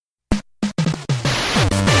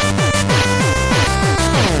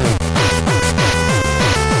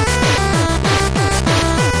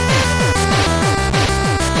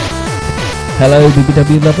Hello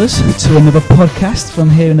BBW lovers, to another podcast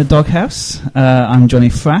from here in the doghouse. I'm Johnny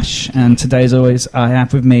Frash, and today as always I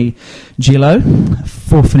have with me Gillo,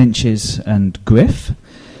 4th and Inches and Griff.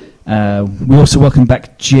 We also welcome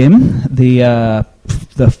back Jim, the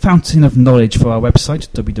fountain of knowledge for our website,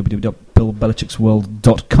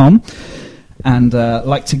 www.billbelichicksworld.com, and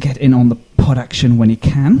like to get in on the pod action when he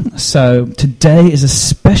can. So today is a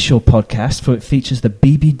special podcast, for it features the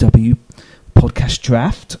BBW Podcast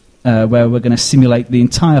Draft, where we're going to simulate the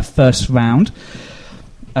entire first round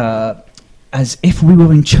as if we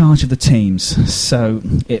were in charge of the teams. So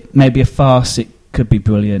it may be a farce, it could be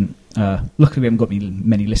brilliant. Luckily we haven't got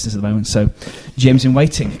many listeners at the moment, so Jim's in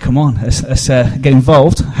waiting. Come on, let's get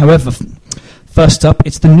involved. However, first up,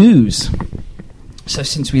 it's the news. So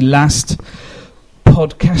since we last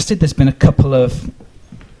podcasted, there's been a couple of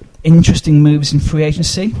interesting moves in free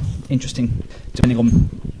agency. Interesting, depending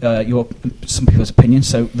on some people's opinion.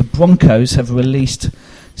 So the Broncos have released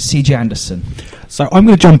CJ Anderson. So I'm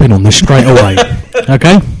going to jump in on this straight away.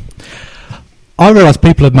 Okay? I realise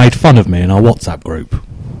people have made fun of me in our WhatsApp group.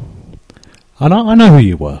 And I know who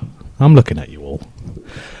you were. I'm looking at you all.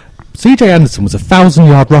 CJ Anderson was a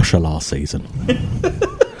 1,000-yard rusher last season.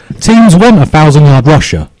 Teams want a 1,000-yard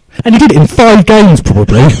rusher. And he did it in 5 games,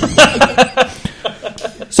 probably.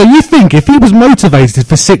 So you think if he was motivated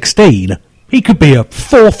for 16, he could be a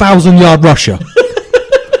 4,000-yard rusher?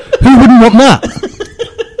 Who wouldn't want that?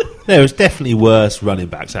 There's definitely worse running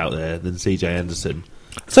backs out there than CJ Anderson.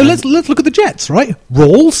 So let's look at the Jets, right?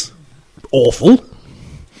 Rawls, awful.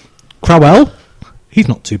 Crowell, he's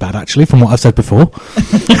not too bad actually, from what I've said before.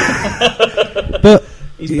 But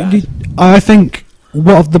I think,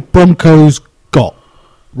 what have the Broncos got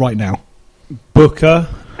right now? Booker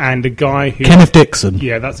and a guy who... Kenneth Dixon.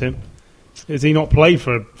 Yeah, that's him. Has he not played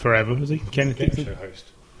for forever, has he? Kenneth Dixon? Host.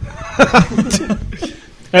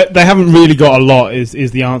 They haven't really got a lot, is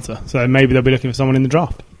the answer. So maybe they'll be looking for someone in the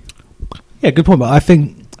draft. Yeah, good point. But I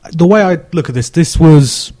think the way I look at this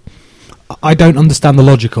was... I don't understand the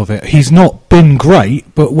logic of it. He's not been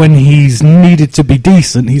great, but when he's needed to be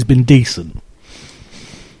decent, he's been decent.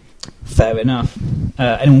 Fair enough.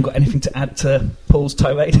 Anyone got anything to add to Paul's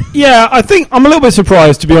tirade? Yeah, I think I'm a little bit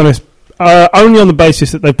surprised, to be honest, only on the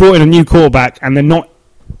basis that they brought in a new quarterback and they're not,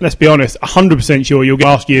 let's be honest, 100% sure you'll get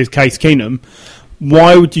last year's Case Keenum.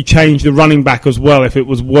 Why would you change the running back as well if it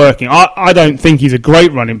was working? I don't think he's a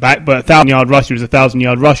great running back, but a 1,000-yard rusher is a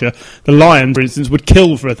 1,000-yard rusher. The Lions, for instance, would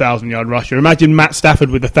kill for a 1,000-yard rusher. Imagine Matt Stafford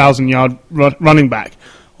with a 1,000-yard running back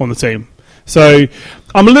on the team. So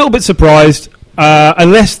I'm a little bit surprised,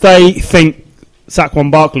 unless they think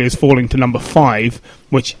Saquon Barkley is falling to number 5,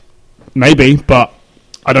 which maybe, but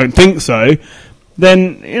I don't think so.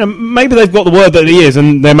 Then maybe they've got the word that he is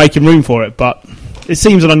and they're making room for it, but it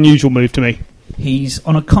seems an unusual move to me. He's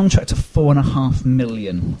on a contract of $4.5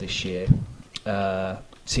 million this year,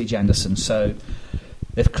 CJ Anderson. So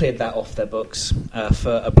they've cleared that off their books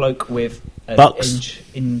for a bloke with an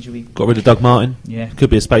injury. Got rid of Doug Martin. Yeah, could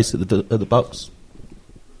be a space at the Bucks.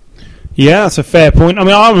 Yeah, that's a fair point. I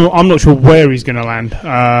mean, I'm not sure where he's going to land.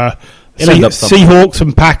 Seahawks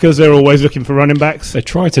and Packers, they're always looking for running backs. They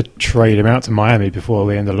tried to trade him out to Miami before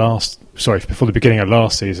the beginning of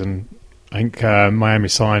last season. I think Miami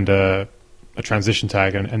signed a transition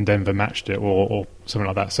tag and Denver matched it or something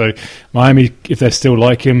like that. So Miami, if they still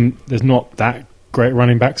like him, there's not that great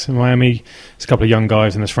running backs in Miami. There's a couple of young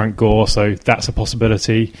guys and there's Frank Gore, so that's a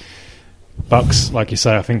possibility. Bucks, like you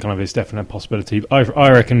say, I think kind of is definitely a possibility.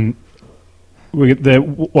 I reckon what's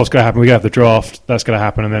going to happen, we're going to have the draft, that's going to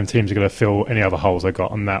happen, and then teams are going to fill any other holes they've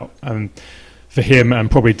got on that. And for him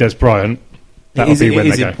and probably Des Bryant, that'll be when they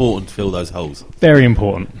go. It is important to fill those holes. Very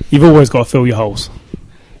important. You've always got to fill your holes.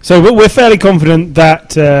 So we're fairly confident that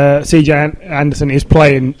CJ Anderson is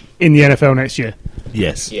playing in the NFL next year.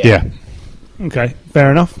 Yes. Yeah. Okay, fair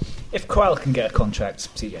enough. If Crowell can get a contract,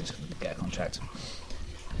 CJ Anderson can get a contract.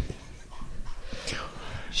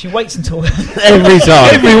 She waits until every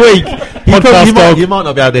time, every week. You might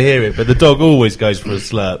not be able to hear it, but the dog always goes for a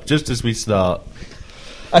slurp just as we start.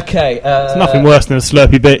 Okay, it's nothing worse than a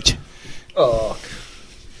slurpy bitch. Oh,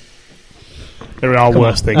 there are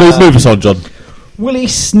worse things. Move us on, John. Willie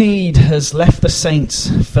Snead has left the Saints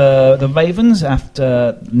for the Ravens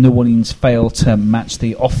after New Orleans failed to match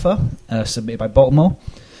the offer submitted by Baltimore.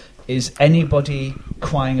 Is anybody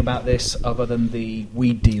crying about this other than the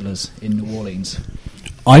weed dealers in New Orleans?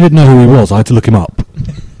 I didn't know who he was. I had to look him up.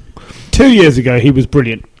 2 years ago, he was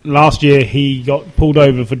brilliant. Last year, he got pulled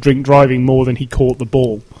over for drink driving more than he caught the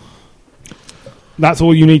ball. That's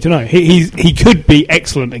all you need to know. He could be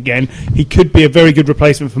excellent again. He could be a very good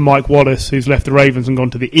replacement for Mike Wallace, who's left the Ravens and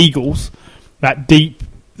gone to the Eagles. That deep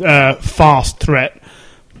fast threat,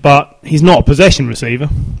 but he's not a possession receiver.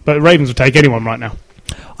 But the Ravens will take anyone right now.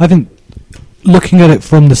 I think, looking at it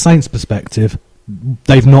from the Saints' perspective,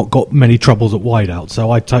 they've not got many troubles at wideout,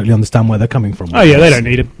 so I totally understand where they're coming from. Oh yeah, they don't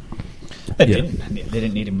need him. They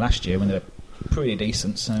didn't need him last year when they were pretty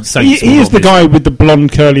decent. So He is the guy with the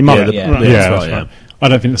blonde curly mullet. Yeah, Right. That's right. I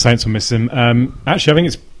don't think the Saints will miss him. Actually, I think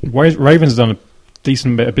it's Ravens have done a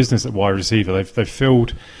decent bit of business at wide receiver. They've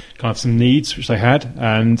filled kind of some needs which they had,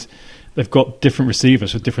 and they've got different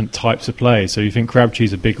receivers for different types of play. So you think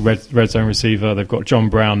Crabtree's a big red zone receiver. They've got John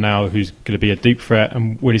Brown now, who's going to be a deep threat,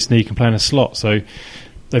 and Willie Snead can play in a slot. So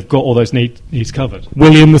they've got all those needs covered.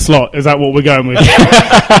 William the slot, is that what we're going with?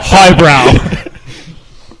 Highbrow.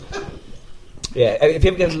 yeah, if you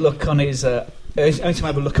ever get a look on his, only time I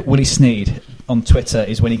have a look at Willie Snead on Twitter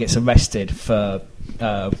is when he gets arrested for.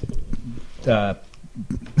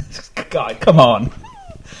 God, come on.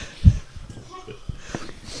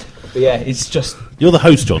 But yeah, it's just. You're the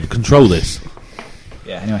host, John. Control this.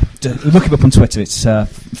 Yeah. Anyway, look him up on Twitter. It's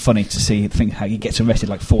funny to think how he gets arrested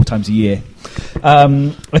like 4 times a year.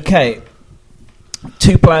 Okay.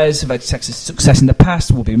 2 players have had success in the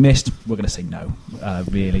past will be missed. We're going to say no.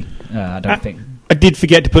 Really, I don't think. I did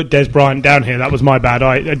forget to put Des Bryant down here. That was my bad.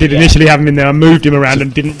 I did initially have him in there. I moved him around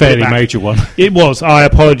and didn't. Fairly major one. It was. I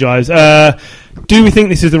apologise. Do we think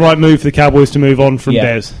this is the right move for the Cowboys to move on from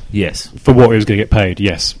Des? Yes. For what he was going to get paid,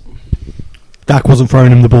 yes. Dak wasn't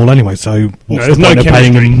throwing him the ball anyway, so what's there's the point of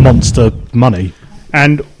paying chemistry. him monster money?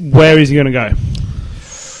 And where is he going to go?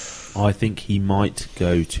 I think he might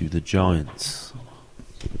go to the Giants.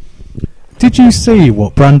 Did you see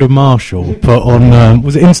what Brandon Marshall put on,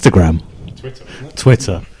 was it Instagram?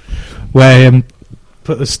 Twitter, where he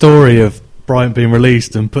put the story of Bryant being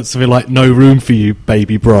released and put something like "no room for you,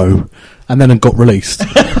 baby bro," and then got released.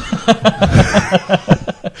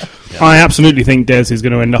 I absolutely think Des is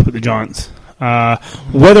going to end up at the Giants.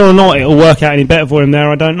 Whether or not it'll work out any better for him there,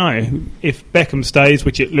 I don't know. If Beckham stays,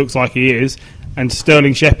 which it looks like he is, and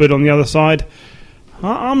Sterling Shepard on the other side,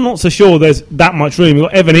 I'm not so sure there's that much room.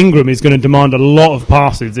 Evan Ingram is going to demand a lot of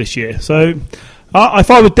passes this year, so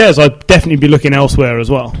if I were Des, I'd definitely be looking elsewhere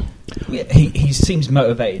as well. Yeah, he seems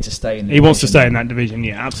motivated to stay in the He wants to stay in that division,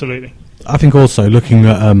 yeah, absolutely. I think also looking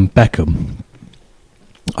at Beckham,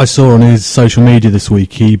 I saw on his social media this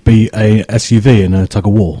week he beat a SUV in a tug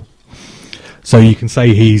of war. So you can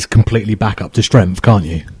say he's completely back up to strength, can't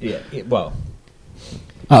you? Yeah, well.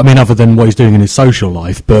 I mean, other than what he's doing in his social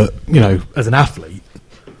life, but, as an athlete.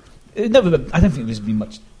 No, I don't think there's been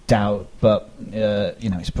much doubt, but,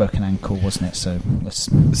 it's a broken ankle, wasn't it? So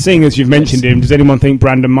Seeing as you've mentioned him, does anyone think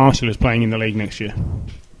Brandon Marshall is playing in the league next year?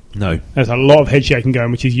 No. There's a lot of head shaking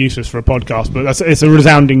going, which is useless for a podcast, but it's a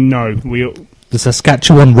resounding no. The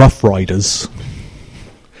Saskatchewan Rough Riders,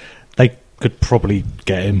 they could probably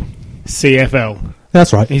get him. CFL.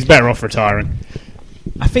 That's right. He's better off retiring.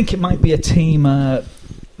 I think it might be a team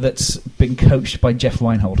that's been coached by Jeff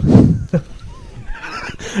Reinhold.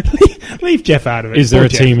 Leave Jeff out of it. Is there Poor a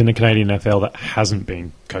Jeff. team in the Canadian NFL that hasn't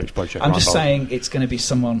been coached by Jeff I'm just Reinhold? saying it's going to be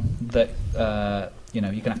someone that you're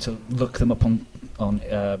going to have to look them up on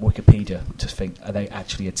Wikipedia to think, are they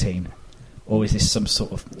actually a team, or is this some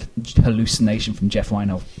sort of hallucination from Jeff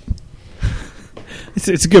Reinhold?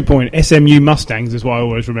 It's a good point. SMU Mustangs is what I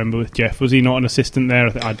always remember with Jeff. Was he not an assistant there?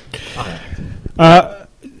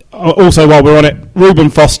 Also, while we're on it, Reuben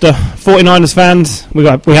Foster, 49ers fans, we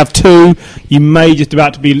have 2. You may just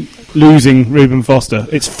about to be losing Reuben Foster.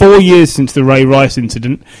 It's 4 years since the Ray Rice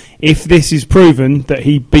incident. If this is proven that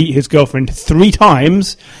he beat his girlfriend 3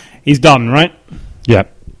 times, he's done, right? Yeah.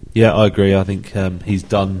 Yeah, I agree. I think he's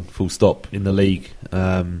done, full stop, in the league.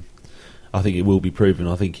 I think it will be proven.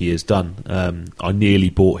 I think he is done. I nearly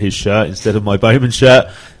bought his shirt instead of my Bowman shirt.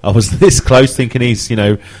 I was this close, thinking he's,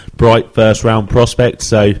 bright first round prospect.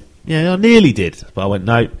 So yeah, I nearly did, but I went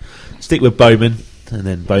no, stick with Bowman, and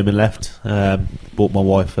then Bowman left. Bought my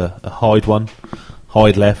wife a Hyde one.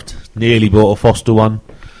 Hyde left. Nearly bought a Foster one.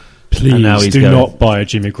 Please do not buy a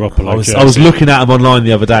Jimmy Garoppolo. I was looking at him online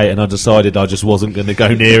the other day, and I decided I just wasn't going to go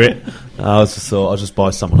near it. I just thought I'll just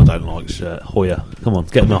buy someone I don't like shirt. Hoyer, come on,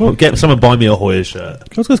 get someone buy me a Hoyer shirt.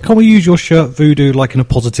 Can't we use your shirt voodoo like in a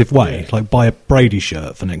positive way? Like buy a Brady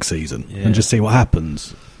shirt for next season and just see what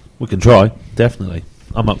happens. We can try, definitely.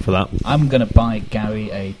 I'm up for that. I'm going to buy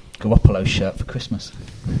Gary a Garoppolo shirt for Christmas.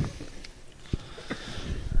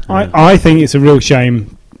 I think it's a real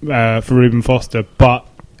shame for Reuben Foster, but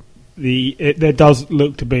there does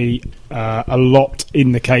look to be a lot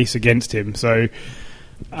in the case against him. So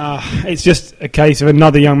it's just a case of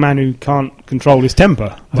another young man who can't control his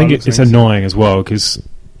temper. I think it's annoying as well, because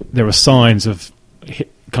there are signs of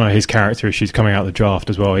kind of his character issues coming out of the draft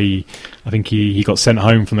as well. I think he got sent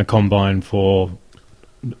home from the combine for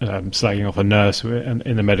slagging off a nurse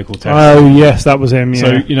in the medical test. Oh yes, that was him. Yeah.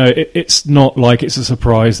 So it's not like it's a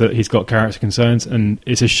surprise that he's got character concerns, and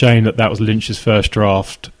it's a shame that was Lynch's first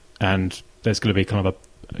draft, and there's going to be kind of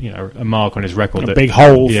a mark on his record, a big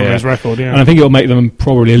hole from his record. Yeah, and I think it'll make them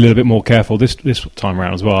probably a little bit more careful this time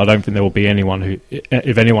around as well. I don't think there will be anyone who,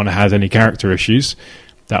 if anyone has any character issues,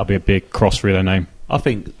 that'll be a big cross for their name. I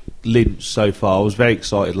think Lynch so far, I was very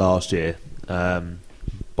excited last year by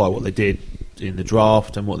what they did in the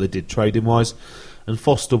draft and what they did trading wise, and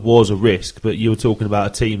Foster was a risk, but you were talking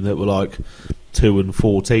about a team that were like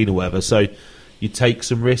 2-14 or whatever, so you take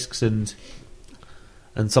some risks, and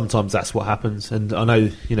sometimes that's what happens. And I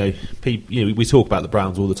know we talk about the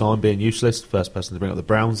Browns all the time being useless. First person to bring up the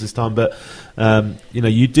Browns this time, but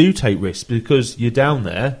you do take risks because you're down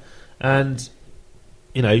there, and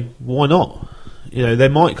why not? They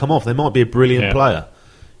might come off. They might be a brilliant player.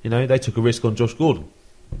 They took a risk on Josh Gordon.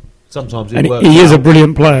 Sometimes it works. He is a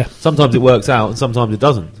brilliant player. Sometimes it works out, and sometimes it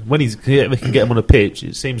doesn't. When they can get him on a pitch,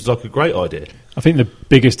 it seems like a great idea. I think the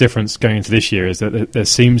biggest difference going into this year is that there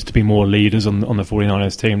seems to be more leaders on the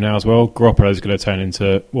 49ers team now as well. Garoppolo is going to turn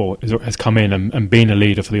into, has come in and been a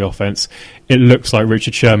leader for the offense. It looks like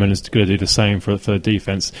Richard Sherman is going to do the same for the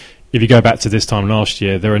defense. If you go back to this time last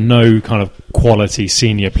year, there are no kind of quality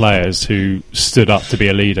senior players who stood up to be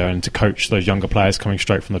a leader and to coach those younger players coming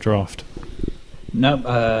straight from the draft. No,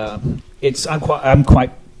 I'm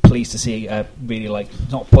quite pleased to see really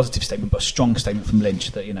not a positive statement, but a strong statement from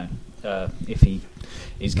Lynch that if he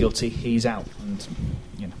is guilty, he's out, and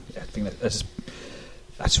I think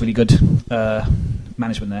that's really good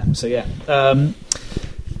management there. So yeah.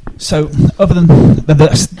 So other than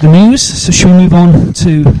the news, so should we move on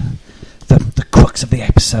to the crux of the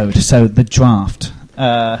episode? So the draft.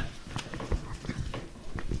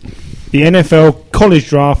 The NFL college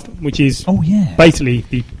draft, which is basically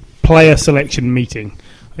the player selection meeting.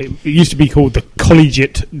 It used to be called the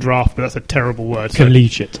collegiate draft, but that's a terrible word.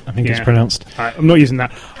 Collegiate, I think it's pronounced. All right, I'm not using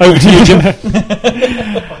that. Over to you, Jim.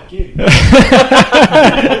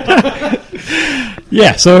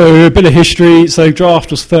 Yeah, so a bit of history. So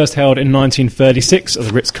draft was first held in 1936 at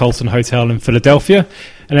the Ritz-Carlton Hotel in Philadelphia.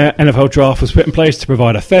 An NFL draft was put in place to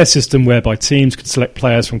provide a fair system whereby teams could select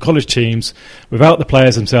players from college teams without the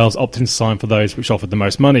players themselves opting to sign for those which offered the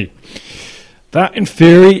most money. That, in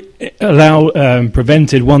theory,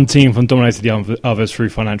 prevented one team from dominating the others through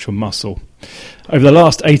financial muscle. Over the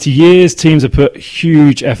last 80 years, teams have put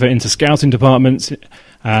huge effort into scouting departments,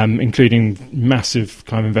 including massive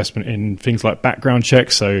kind of investment in things like background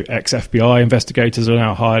checks. So ex-FBI investigators are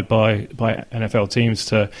now hired by NFL teams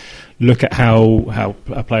to look at how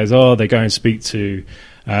players are. They go and speak to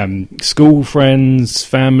school friends,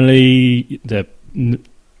 family, the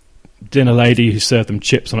dinner lady who served them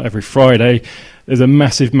chips on every Friday. There's a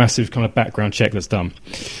massive kind of background check that's done.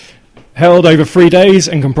 Held over 3 days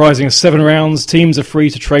and comprising of 7 rounds, teams are free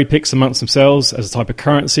to trade picks amongst themselves as a type of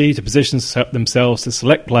currency to position themselves to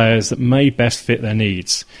select players that may best fit their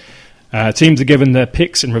needs. Teams are given their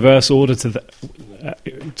picks in reverse order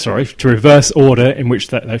reverse order in which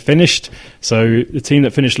they finished. So the team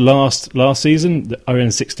that finished last season, the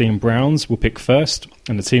 0-16 Browns, will pick first,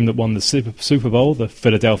 and the team that won the Super Bowl, the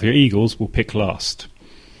Philadelphia Eagles, will pick last.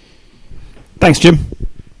 Thanks, Jim.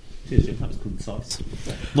 Cheers, Jim. That was concise.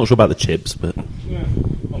 Not sure about the chips, but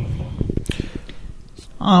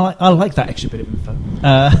I like that extra bit of info.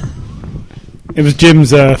 It was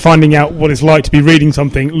Jim's finding out what it's like to be reading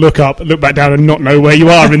something, look up, look back down, and not know where you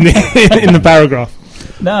are in the in the paragraph.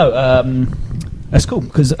 No, that's cool,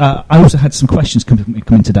 because I also had some questions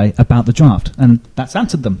coming today about the draft, and that's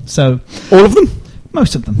answered them. So all of them?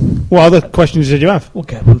 Most of them. What other questions did you have?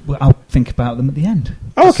 Okay, I'll think about them at the end.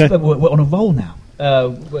 Oh, okay. We're on a roll now.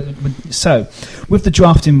 So, with the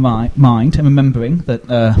draft in mind, and remembering that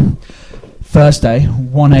Thursday,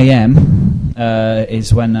 1 a.m.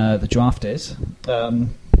 Is when the draft is.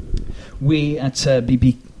 We at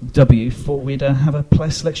BBW thought we'd have a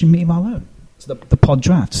player selection meeting of our own. It's the pod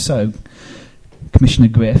draft. So, Commissioner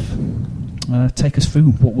Griff, take us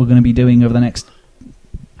through what we're going to be doing over the next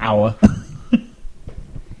hour.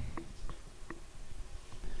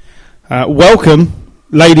 Welcome,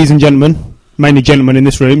 ladies and gentlemen, mainly gentlemen in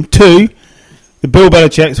this room, to the Bill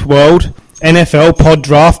Belichick's World NFL Pod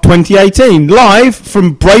Draft 2018, live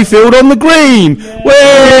from Brayfield on the Green.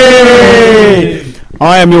 Way!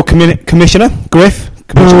 I am your commissioner, Griff.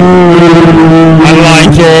 I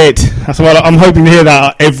like it. That's what I'm hoping to hear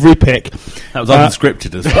that at every pick. That was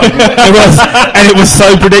unscripted as well. It was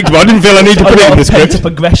so predictable. I didn't feel I needed to put it in the script. A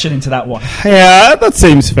progression into that one. Yeah, that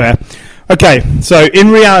seems fair. Okay, so in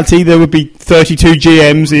reality, there would be 32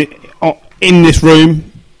 GMs in this room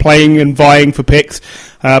playing and vying for picks,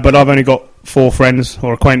 but I've only got 4 friends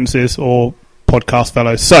or acquaintances or podcast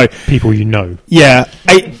fellows. So People you know. yeah,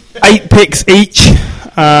 eight picks each,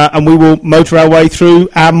 and we will motor our way through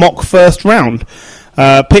our mock first round.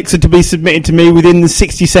 Picks are to be submitted to me within the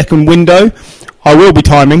 60-second window. I will be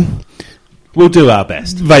timing. We'll do our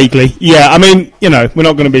best. Vaguely. Yeah, I mean, we're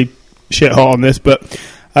not going to be shit hot on this, but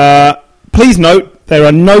please note there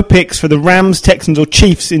are no picks for the Rams, Texans or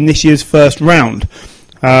Chiefs in this year's first round.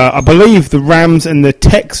 I believe the Rams and the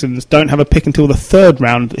Texans don't have a pick until the third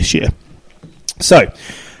round this year. So,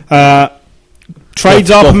 trades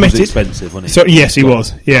are permitted. Was expensive, wasn't he? So, yes, he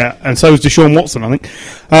was. Yeah, and so was Deshaun Watson, I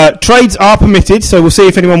think. Trades are permitted, so we'll see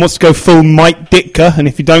if anyone wants to go full Mike Ditka, and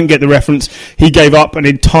if you don't get the reference, he gave up an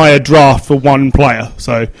entire draft for one player.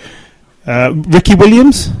 So, Ricky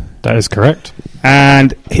Williams, That is correct.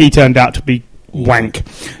 and he turned out to be wank.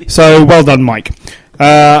 So, well done, Mike.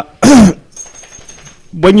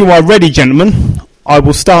 When you are ready, gentlemen, I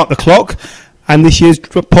will start the clock, and this year's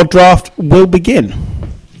pod draft will begin.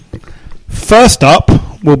 First up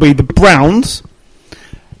will be the Browns,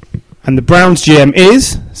 and the Browns GM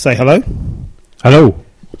is, say hello, Hello.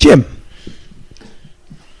 Jim.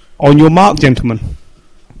 On your mark, gentlemen.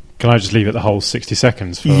 Can I just leave it the whole 60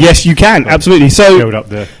 seconds? For Yes, you can, absolutely. So, build up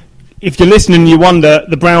the... if you're listening and you wonder,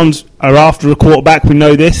 the Browns are after a quarterback, we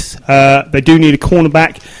know this. They do need a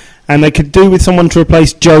cornerback, and they could do with someone to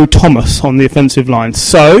replace Joe Thomas on the offensive line.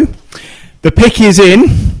 So, the pick is in,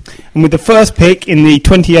 and with the first pick in the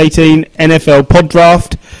 2018 NFL pod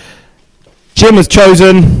draft, Jim has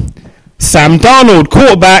chosen Sam Darnold,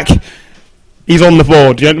 quarterback. He's on the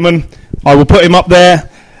board, gentlemen. I will put him up there.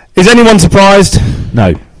 Is anyone surprised?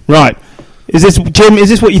 No. Right. Jim, is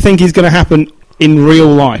this what you think is going to happen in real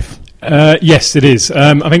life? Yes, it is.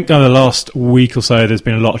 I think in the last week or so, there's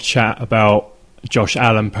been a lot of chat about Josh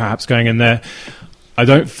Allen perhaps going in there. I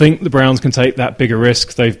don't think the Browns can take that bigger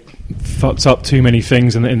risk. They've fucked up too many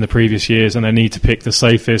things in the previous years, and they need to pick the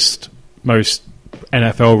safest, most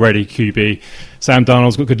NFL-ready QB. Sam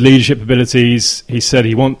Darnold's got good leadership abilities. He said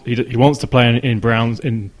he wants to play in Browns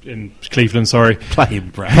in Cleveland. Sorry, Playing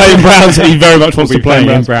Browns. Playing Browns, he very much wants to play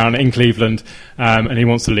in Browns. in Cleveland, and he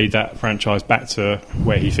wants to lead that franchise back to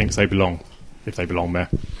where he thinks they belong, if they belong there.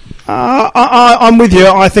 I'm with you.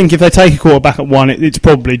 I think if they take a quarterback at 1, it's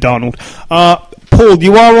probably Darnold. Paul,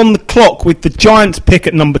 you are on the clock with the Giants pick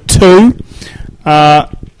at number 2. How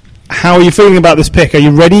are you feeling about this pick? Are you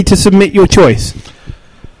ready to submit your choice?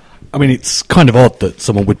 I mean, it's kind of odd that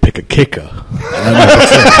someone would pick a kicker.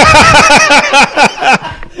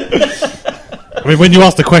 I mean, when you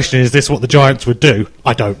ask the question, is this what the Giants would do?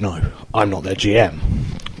 I don't know. I'm not their GM.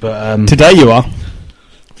 But Today you are.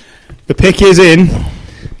 The pick is in,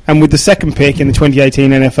 and with the second pick in the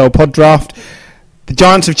 2018 NFL pod draft, the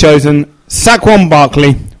Giants have chosen Saquon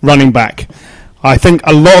Barkley, running back. I think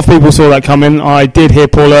a lot of people saw that coming. I did hear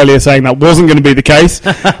Paul earlier saying that wasn't going to be the case,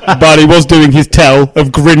 but he was doing his tell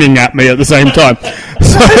of grinning at me at the same time.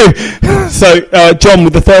 So, John,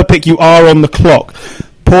 with the third pick, you are on the clock.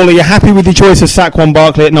 Paul, are you happy with your choice of Saquon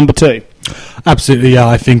Barkley at number 2? absolutely, yeah.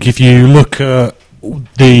 I think if you look at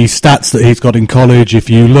the stats that he's got in college, if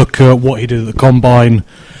you look at what he did at the Combine,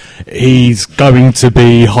 he's going to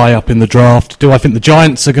be high up in the draft. Do I think the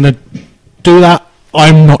Giants are going to do that?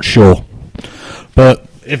 I'm not sure. But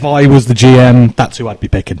if I was the GM, that's who I'd be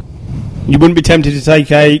picking. You wouldn't be tempted to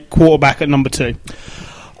take a quarterback at number 2?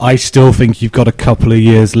 I still think you've got a couple of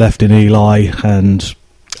years left in Eli, and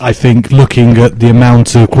I think looking at the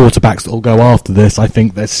amount of quarterbacks that will go after this, I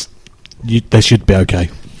think they should be okay.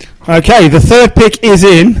 Okay, the third pick is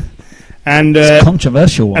in, and It's a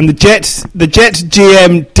controversial one. and the Jets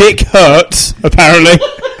GM Dick Hurts apparently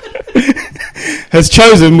has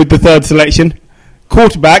chosen with the third selection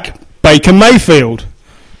quarterback Baker Mayfield.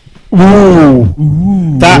 Ooh.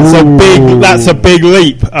 That's a big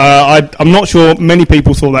leap. I'm not sure many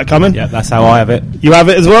people saw that coming. Yeah, that's how I have it. You have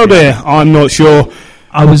it as well, dear. I'm not sure.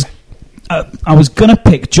 I was going to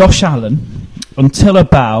pick Josh Allen until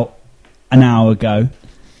about an hour ago,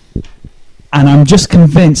 and I'm just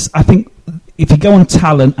convinced. I think if you go on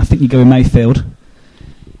talent, I think you go with Mayfield,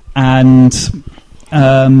 and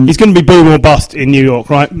He's going to be boom or bust in New York,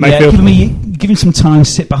 right? Mayfield. Yeah, give him some time,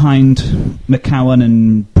 sit behind McCowan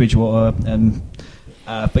and Bridgewater,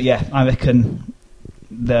 but yeah, I reckon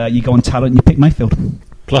you go on talent and you pick Mayfield.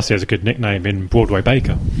 Plus, he has a good nickname in Broadway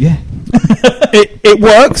Baker. Yeah. It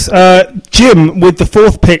works. Jim, with the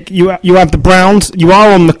fourth pick, you have the Browns. You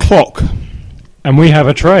are on the clock. And we have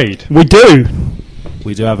a trade. We do.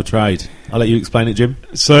 We do have a trade. I'll let you explain it, Jim.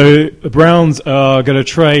 So the Browns are going to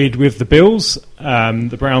trade with the Bills.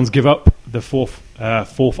 The Browns give up the fourth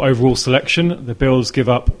overall selection. The Bills give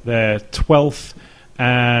up their 12th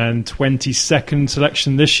and 22nd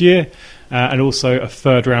selection this year, and also a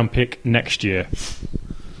third-round pick next year.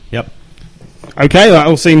 Yep. Okay, that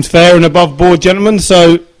all seems fair and above board, gentlemen.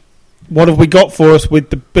 So what have we got for us with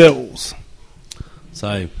the Bills?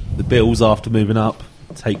 So the Bills, after moving up,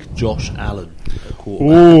 take Josh Allen, a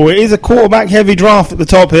quarterback. Oh, it is a quarterback-heavy draft at the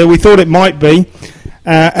top here. We thought it might be.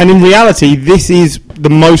 And in reality, this is the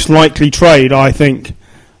most likely trade, I think.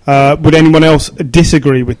 Would anyone else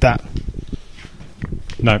disagree with that?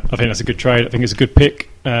 No, I think that's a good trade. I think it's a good pick.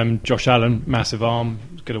 Josh Allen, massive arm,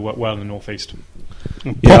 is going to work well in the Northeast.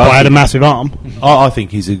 Popeye had a massive arm. I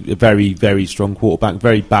think he's a very, very strong quarterback,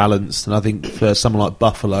 very balanced, and I think for someone like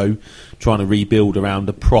Buffalo, trying to rebuild around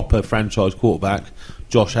a proper franchise quarterback,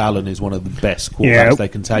 Josh Allen is one of the best quarterbacks they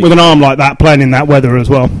can take. With an arm like that, playing in that weather as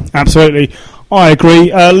well. Absolutely. I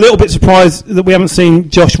agree. A little bit surprised that we haven't seen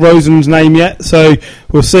Josh Rosen's name yet, so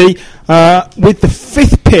we'll see. With the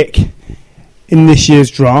 5th pick in this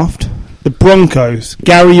year's draft, the Broncos.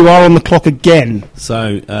 Gary, you are on the clock again.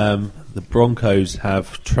 So the Broncos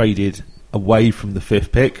have traded away from the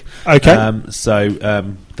 5th pick. Okay. So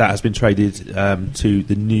that has been traded to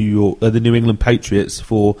the New England Patriots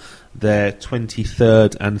for their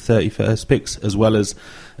 23rd and 31st picks, as well as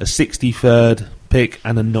a 63rd pick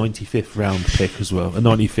and a 95th round pick as well, a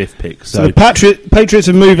 95th pick. So the Patriots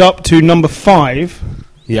have moved up to number 5.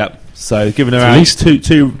 Yep. So given around at least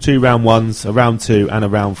two round ones, a round 2 and a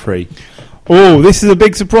round 3. Oh, this is a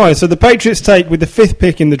big surprise. So the Patriots take, with the 5th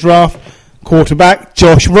pick in the draft, quarterback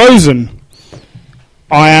Josh Rosen.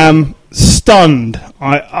 I am stunned.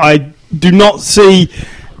 I do not see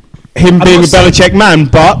him being a Belichick man,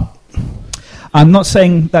 but I'm not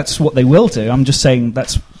saying that's what they will do. I'm just saying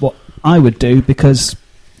that's what I would do, because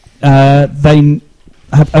they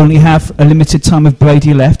only have a limited time of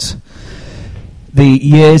Brady left. The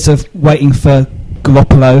years of waiting for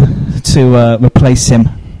Garoppolo to replace him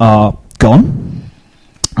are gone.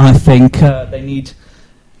 I think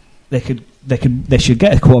they should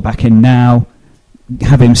get a quarterback in now,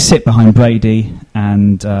 have him sit behind Brady,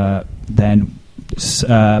 and then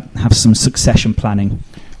have some succession planning.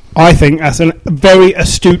 I think that's a very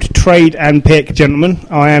astute trade and pick, gentlemen.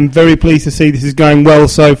 I am very pleased to see this is going well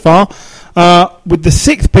so far. With the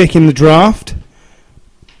 6th pick in the draft,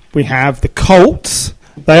 we have the Colts.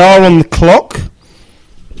 They are on the clock.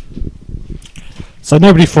 So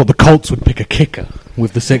nobody thought the Colts would pick a kicker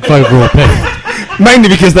with the 6th overall pick. Mainly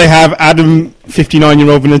because they have Adam,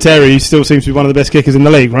 59-year-old Vinatieri, who still seems to be one of the best kickers in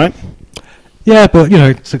the league, right? Yeah,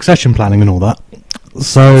 but, succession planning and all that.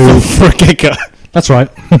 So For a kicker. That's right.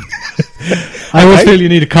 I always feel you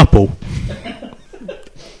need a couple.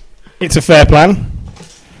 It's a fair plan.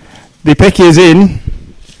 The pick is in,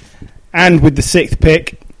 and with the 6th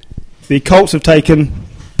pick, the Colts have taken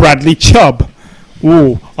Bradley Chubb.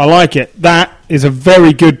 Ooh, I like it. That is a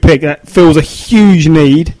very good pick. That fills a huge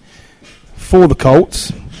need for the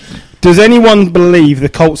Colts. Does anyone believe the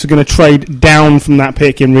Colts are going to trade down from that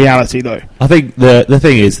pick in reality, though? I think the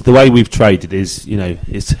thing is, the way we've traded is,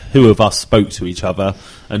 it's who of us spoke to each other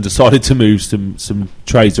and decided to move some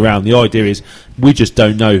trades around. The idea is we just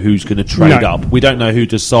don't know who's going to trade up. We don't know who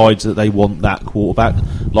decides that they want that quarterback,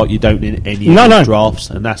 like you don't in any drafts,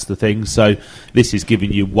 and that's the thing. So this is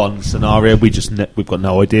giving you one scenario. We've got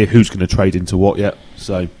no idea who's going to trade into what yet.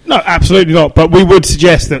 So no, absolutely not. But we would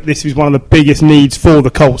suggest that this is one of the biggest needs for the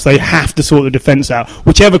Colts. They have to sort the defence out.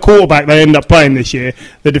 Whichever quarterback they end up playing this year,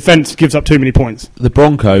 the defence gives up too many points. The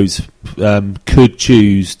Broncos could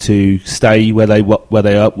choose to stay where they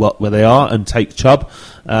are and take Chubb,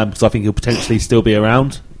 because I think he'll potentially still be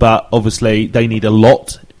around. But obviously they need a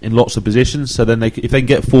lot in lots of positions. So then if they can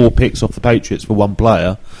get 4 picks off the Patriots for one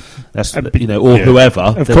player, that's whoever.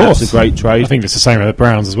 Of course, that's a great trade. I think it's the same with the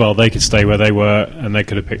Browns as well. They could stay where they were, and they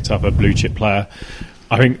could have picked up a blue chip player.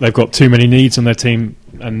 I think they've got too many needs on their team,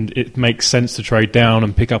 and it makes sense to trade down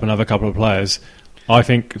and pick up another couple of players. I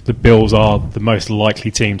think the Bills are the most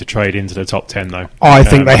likely team to trade into the top 10, though. I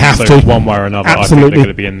think they have to. One way or another, Absolutely. I think they're going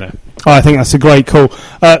to be in there. I think that's a great call.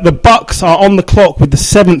 The Bucks are on the clock with the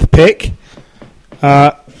 7th pick.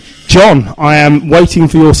 John, I am waiting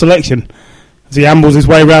for your selection. As he ambles his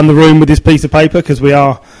way around the room with his piece of paper, because we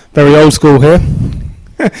are very old school here.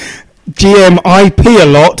 GM IP a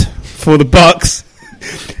lot for the Bucks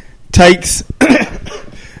takes,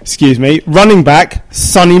 running back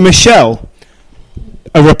Sonny Michel.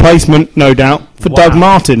 A replacement, no doubt, for Doug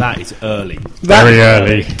Martin. That is early. Very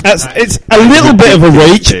early. It's a little bit of a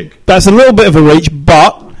reach. That's a little bit of a reach,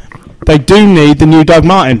 but they do need the new Doug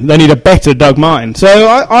Martin. They need a better Doug Martin. So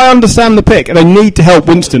I understand the pick. They need to help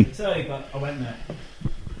Winston. It's early, but I went there.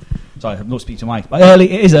 Sorry, I'm not speaking to Mike. But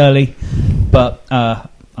early, it is early, but I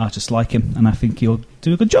just like him, and I think he'll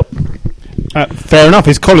do a good job. Fair enough.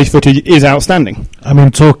 His college footage is outstanding. I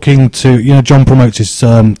mean, talking to, John promotes his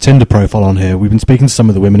Tinder profile on here. We've been speaking to some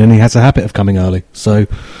of the women, and he has a habit of coming early. So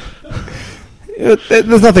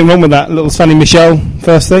there's nothing wrong with that. Little Sonny Michel,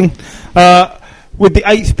 first thing. With the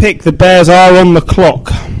 8th pick, the Bears are on the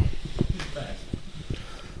clock.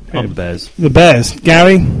 I'm the Bears. The Bears,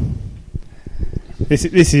 Gary.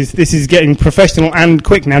 This is getting professional and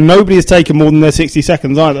quick now. Nobody has taken more than their 60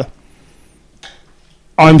 seconds either.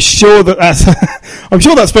 I'm sure that's I'm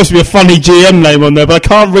sure that's supposed to be a funny GM name on there, but I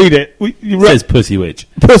can't read it. It says Pussy Witch.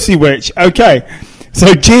 Pussy Witch. Okay, so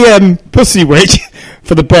GM Pussy Witch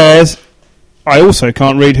for the Bears. I also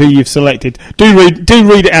can't read who you've selected. Do read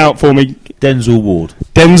it out for me. Denzel Ward.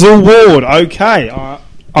 Denzel Ward. Okay,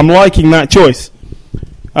 I'm liking that choice.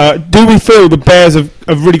 Do we feel the Bears have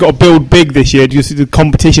really got to build big this year because the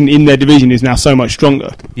competition in their division is now so much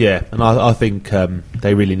stronger? Yeah, and I think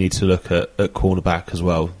they really need to look at cornerback as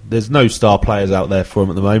well. There's no star players out there for him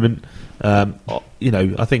at the moment.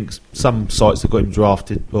 I think some sites have got him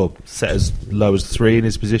drafted or set as low as 3 in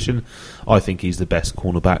his position. I think he's the best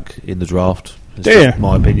cornerback in the draft. It's just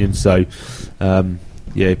my opinion. So,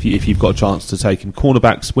 if you've got a chance to take him,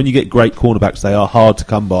 cornerbacks, when you get great cornerbacks, they are hard to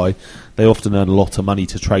come by. They often earn a lot of money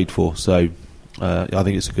to trade for, so I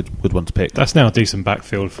think it's a good one to pick. That's now a decent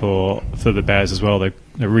backfield for the Bears as well. They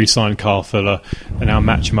re-signed Carl Fuller. They now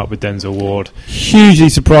match him up with Denzel Ward. Hugely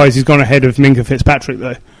surprised he's gone ahead of Minka Fitzpatrick,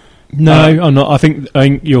 though. No, I'm not. I think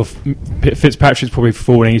your Fitzpatrick's probably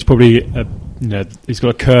falling. He's probably he's got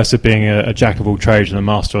a curse of being a jack of all trades and a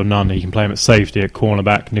master of none. He can play him at safety, at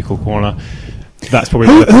cornerback, nickel corner. That's probably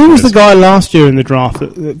who was the guy last year in the draft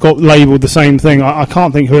that got labelled the same thing? I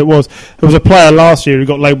can't think who it was. There was a player last year who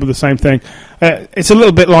got labelled the same thing. It's a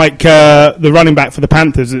little bit like the running back for the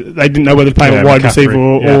Panthers. They didn't know whether to play a wide receiver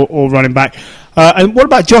or running back. And what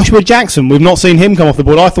about Joshua Jackson? We've not seen him come off the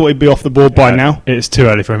board. I thought he'd be off the board by now. It's too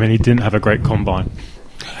early for him, and he didn't have a great combine.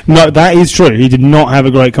 No, that is true. He did not have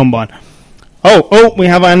a great combine. Oh, we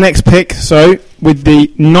have our next pick. So, with the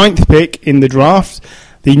 9th pick in the draft,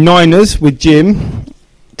 the Niners, with Jim,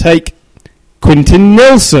 take Quentin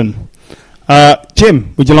Nelson.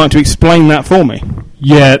 Jim, would you like to explain that for me?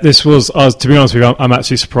 Yeah, this was, to be honest with you, I'm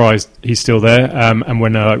actually surprised he's still there. And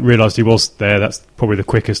when I realised he was there, that's probably the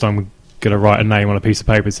quickest I'm going to write a name on a piece of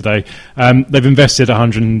paper today. They've invested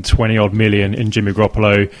 120-odd million in Jimmy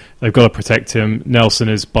Garoppolo. They've got to protect him. Nelson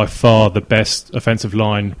is by far the best offensive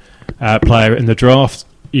line player in the draft.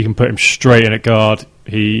 You can put him straight in at guard.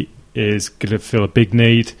 He is going to fill a big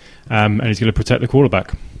need, and he's going to protect the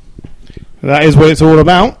quarterback. That is what it's all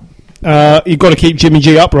about. You've got to keep Jimmy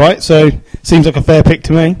G upright, so seems like a fair pick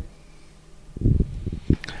to me.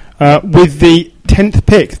 With the 10th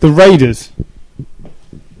pick, the Raiders.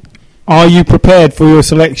 Are you prepared for your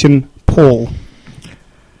selection, Paul?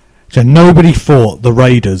 So nobody fought the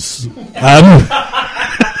Raiders. The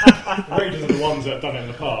Raiders are the ones that have done it in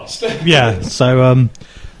the past. Yeah, so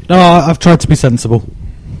no, I've tried to be sensible.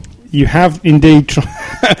 You have indeed tried.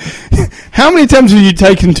 How many attempts have you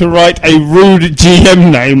taken to write a rude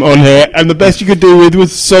GM name on here, and the best you could do with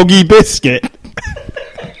was Soggy Biscuit?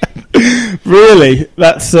 Really?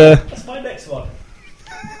 That's my next one.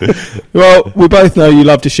 Well, we both know you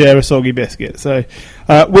love to share a Soggy Biscuit. So,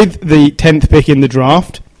 with the 10th pick in the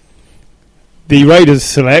draft, the Raiders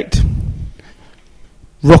select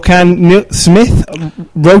Rokan Smith.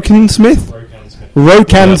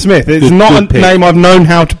 It's Good not a pick. name I've known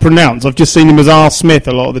how to pronounce. I've just seen him as R. Smith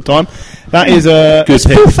a lot of the time. That is a Good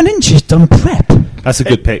pick. Paul Finch done prep. That's a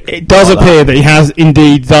good pick. It does appear that he has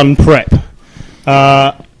indeed done prep.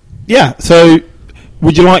 So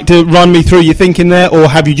would you like to run me through your thinking there, or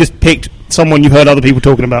have you just picked someone you've heard other people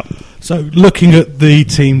talking about? So looking at the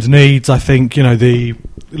team's needs, I think,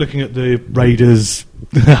 looking at the Raiders,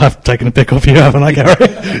 I've taken a pick off you, haven't I, Gary?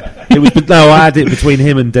 I had it between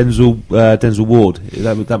him and Denzel Ward.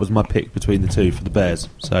 That was my pick between the two for the Bears.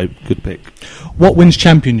 So good pick. What wins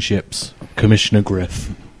championships? Commissioner Griff.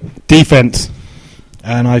 Defense.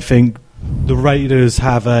 And I think the Raiders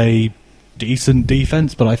have a decent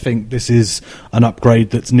defense, but I think this is an upgrade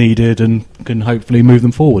that's needed and can hopefully move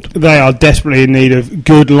them forward. They are desperately in need of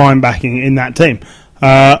good linebacking in that team.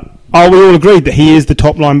 Are we all agreed that he is the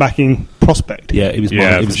top linebacking prospect? Yeah, it was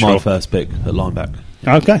my first pick at linebacker.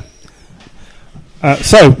 Okay.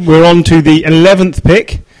 So we're on to the 11th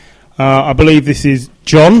pick. I believe this is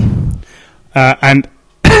John. And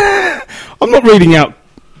I'm not reading out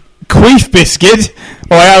Queef Biscuit.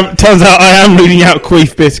 Turns out I am reading out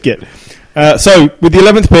Queef Biscuit. So, with the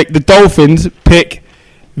 11th pick, the Dolphins pick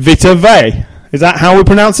Vita Vey. Is that how we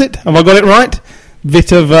pronounce it? Have I got it right?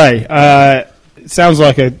 Vita Vey. It sounds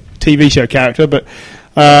like a TV show character, but...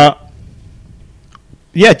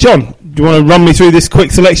 yeah, John, do you want to run me through this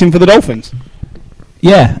quick selection for the Dolphins?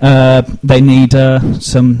 Yeah, they need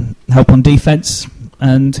some help on defence,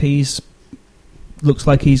 and looks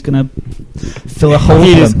like he's going to fill a hole.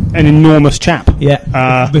 He for is them. an enormous chap.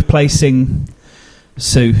 Yeah, replacing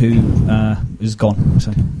Sue, who is gone.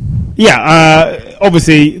 So. Yeah,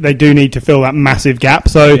 obviously they do need to fill that massive gap.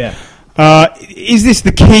 So, is this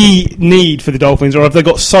the key need for the Dolphins, or have they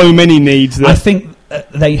got so many needs? That I think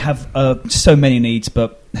they have so many needs,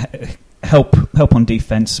 but help on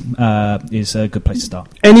defence is a good place to start.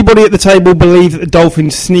 Anybody at the table believe that the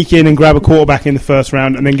Dolphins sneak in and grab a quarterback in the first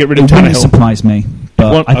round and then get rid of It wouldn't Tannehill? surprise me,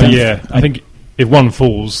 but I don't. I think if one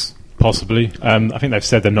falls, possibly. I think they've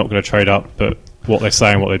said they're not going to trade up, but what they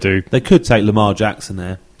say and what they do. They could take Lamar Jackson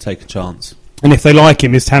there, take a chance. And if they like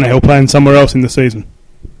him, is Tannehill playing somewhere else in the season?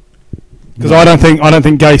 Because I don't think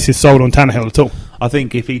Gase is sold on Tannehill at all. I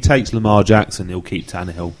think if he takes Lamar Jackson, he'll keep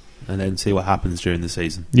Tannehill and then see what happens during the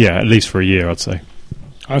season. Yeah, at least for a year, I'd say.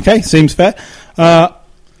 Okay, seems fair.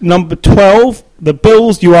 Number 12, the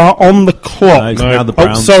Bills, you are on the clock. No, it's now the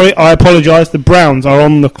Browns. Sorry, I apologise. The Browns are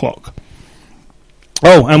on the clock.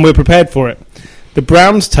 Oh, and we're prepared for it. The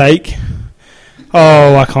Browns take...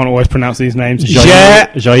 Oh, I can't always pronounce these names.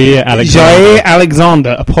 Jair Alexander. Jair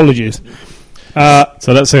Alexander, apologies.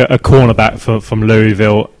 So that's a cornerback from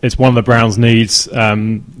Louisville. It's one of the Browns' needs.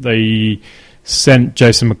 They sent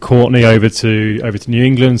Jason McCourtney over to New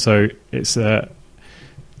England, so it's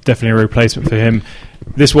definitely a replacement for him.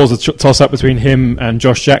 This was a toss-up between him and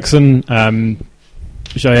Josh Jackson.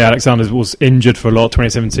 Jair Alexander was injured for a lot of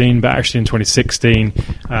 2017, but actually in 2016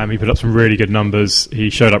 he put up some really good numbers. He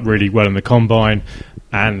showed up really well in the combine,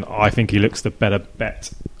 and I think he looks the better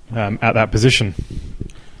bet at that position.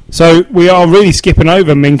 So we are really skipping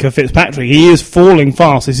over Minkah Fitzpatrick. He is falling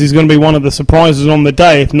fast. This is going to be one of the surprises on the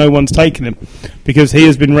day if no one's taken him, because he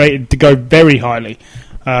has been rated to go very highly.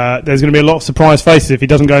 There's going to be a lot of surprise faces if he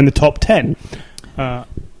doesn't go in the top 10.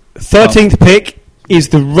 13th pick is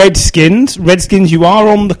the Redskins. Redskins, you are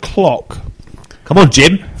on the clock. Come on,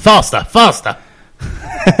 Jim. Faster.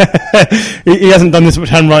 He hasn't done this much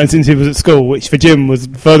handwriting since he was at school, which for Jim was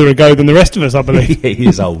further ago than the rest of us, I believe. He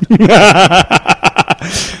is old.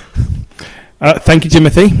 Thank you,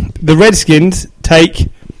 Timothy. The Redskins take...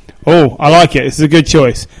 Oh, I like it. This is a good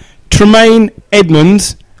choice. Tremaine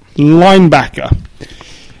Edmonds, linebacker.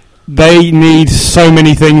 They need so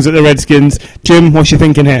many things at the Redskins. Jim, what's your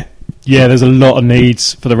thinking here? Yeah, there's a lot of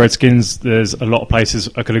needs for the Redskins. There's a lot of places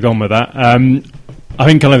I could have gone with that. I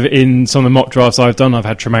think kind of in some of the mock drafts I've done, I've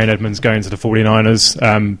had Tremaine Edmonds going to the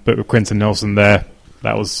 49ers, but with Quentin Nelson there,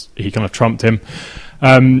 he kind of trumped him.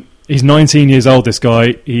 He's 19 years old, this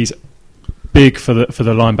guy. He's big for the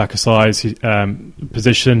linebacker size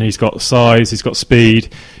position. He's got size, he's got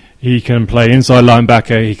speed. He can play inside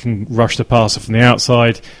linebacker. He can rush the passer from the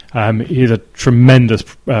outside. He's a tremendous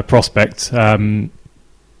prospect.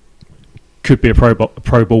 Could be a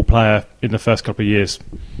pro ball player in the first couple of years.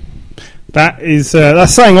 That's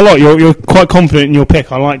saying a lot. You're quite confident in your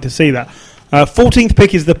pick. I like to see that. 14th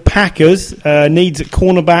pick is the Packers. Needs at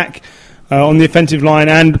cornerback on the offensive line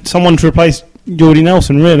and someone to replace Jordy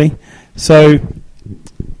Nelson, really. So,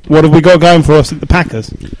 what have we got going for us at the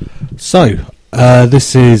Packers? So,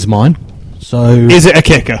 this is mine. So, is it a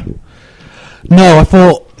kicker? No, I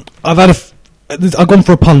thought I've gone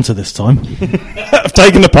for a punter this time. I've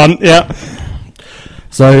taken the punt, yeah.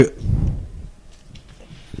 So,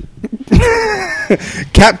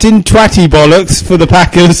 Captain Twatty Bollocks for the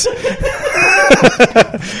Packers.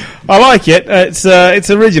 I like it. It's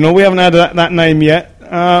original. We haven't had that name yet.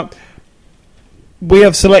 We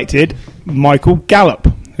have selected Michael Gallup,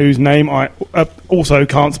 whose name I also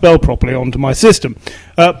can't spell properly onto my system.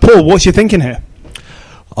 Paul, what's your thinking here?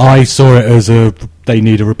 I saw it as they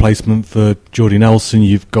need a replacement for Jordy Nelson.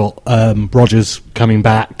 You've got Rodgers coming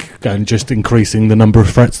back and just increasing the number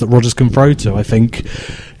of threats that Rodgers can throw to. I think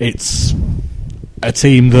it's a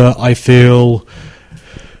team that I feel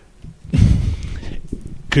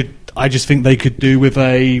I just think they could do with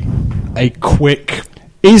a quick...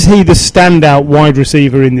 Is he the standout wide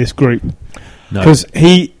receiver in this group? No. Because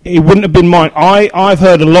he wouldn't have been mine. I've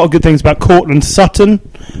heard a lot of good things about Cortland Sutton.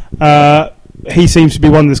 He seems to be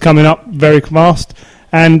one that's coming up very fast.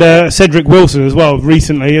 And Cedric Wilson as well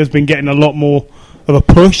recently has been getting a lot more of a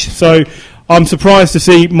push. So I'm surprised to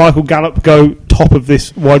see Michael Gallup go top of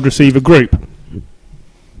this wide receiver group.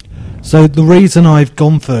 So the reason I've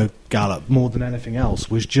gone for Gallup more than anything else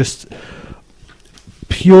was just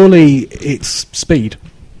purely its speed.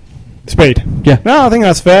 Speed. Yeah. No, I think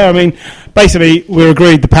that's fair. I mean, basically, we're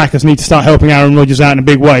agreed the Packers need to start helping Aaron Rodgers out in a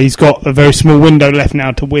big way. He's got a very small window left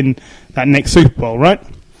now to win that next Super Bowl, right?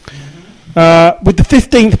 With the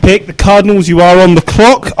 15th pick, the Cardinals, you are on the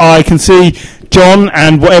clock. I can see John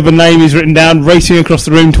and whatever name is written down racing across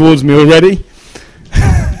the room towards me already.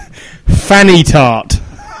 Fanny Tart.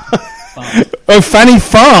 Oh, Fanny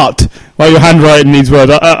Fart. Well, your handwriting needs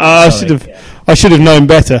words. I should have known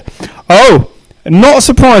better. Oh, not a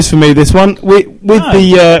surprise for me, this one. With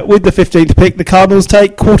the 15th pick, the Cardinals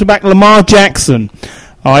take quarterback Lamar Jackson.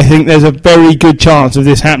 I think there's a very good chance of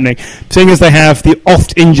this happening, seeing as they have the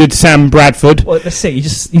oft-injured Sam Bradford. Well, let's see.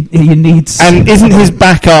 You need. And isn't his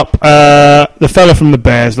backup the fella from the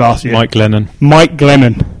Bears last year? Mike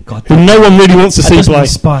Glennon. God, who no one really wants to see doesn't play.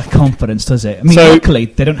 Inspire confidence, does it? I mean, luckily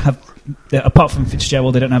they don't have. Apart from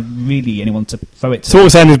Fitzgerald, they don't have really anyone to throw it to. So what we're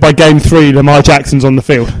saying is, by game 3, Lamar Jackson's on the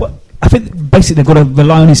field. Well, I think basically they've got to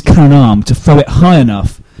rely on his cannon arm to throw it high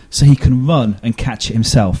enough so he can run and catch it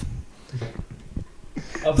himself.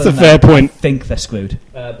 That's a fair point. I think they're screwed.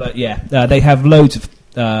 But yeah, they have loads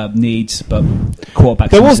of needs, but quarterback.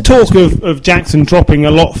 There was talk of Jackson dropping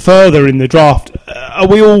a lot further in the draft. Are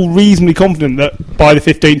we all reasonably confident that by the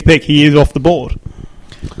 15th pick he is off the board?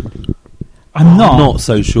 I'm not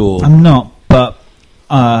so sure. I'm not, but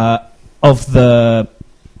of the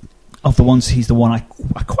ones, he's the one I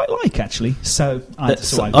quite like, actually. So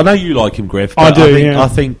I know you like him, Griff. I But do. I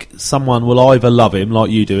think someone will either love him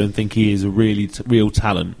like you do and think he is a really real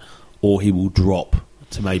talent, or he will drop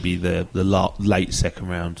to maybe the late second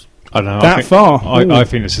round. I don't know. That far? I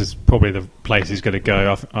think this is probably the place he's going to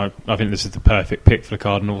go. I think this is the perfect pick for the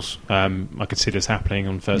Cardinals. I could see this happening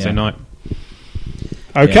on Thursday night.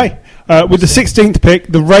 Okay. With the 16th pick,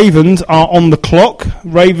 the Ravens are on the clock.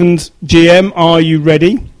 Ravens GM, are you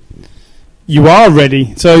ready? You are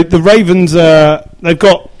ready. So the Ravens, they've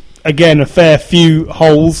got, again, a fair few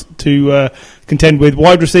holes to contend with.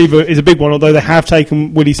 Wide receiver is a big one, although they have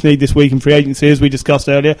taken Willie Snead this week in free agency, as we discussed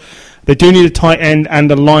earlier. They do need a tight end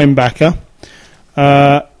and a linebacker.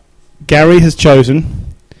 Gary has chosen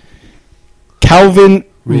Calvin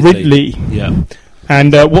Ridley. Yeah.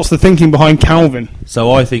 And what's the thinking behind Calvin?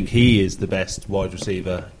 So I think he is the best wide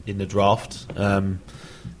receiver in the draft.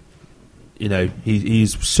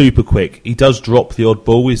 He's super quick. He does drop the odd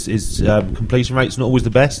ball. His completion rate's not always the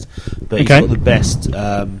best, but he's got the best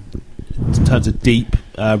in terms of deep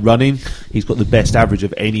running. He's got the best average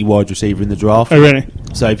of any wide receiver in the draft. Oh, really?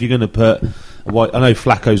 So if you're going to put, I know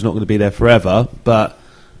Flacco's not going to be there forever, but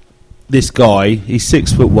this guy, he's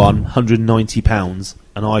 6'1", 190 pounds.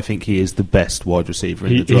 And I think he is the best wide receiver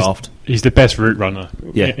in the draft. He's the best route runner.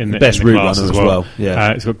 Yeah, the best route runner as well.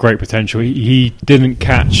 Yeah, he's got great potential. He didn't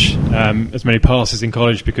catch as many passes in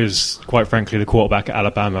college because, quite frankly, the quarterback at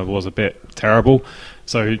Alabama was a bit terrible.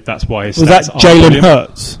 So that's why his stats that Jalen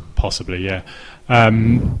Hurts? Possibly, yeah.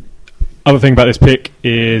 Other thing about this pick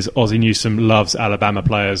is Ozzie Newsome loves Alabama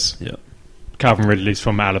players. Yeah. Calvin Ridley's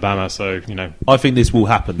from Alabama, so I think this will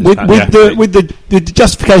happen. With the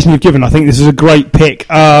justification you've given, I think this is a great pick.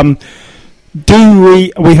 We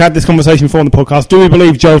had this conversation before on the podcast. Do we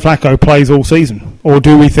believe Joe Flacco plays all season, or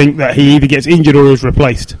do we think that he either gets injured or is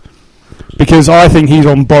replaced? Because I think he's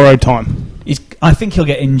on borrowed time. I think he'll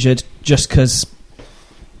get injured just because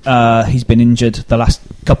he's been injured the last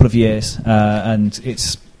couple of years, and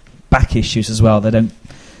it's back issues as well. They don't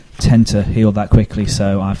tend to heal that quickly,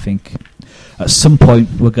 so I think at some point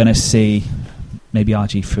we're going to see maybe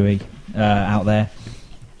RG3 out there.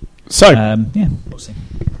 So, we'll see.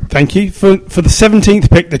 Thank you. For the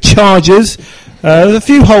 17th pick, the Chargers. There's a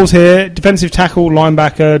few holes here. Defensive tackle,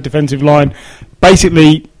 linebacker, defensive line.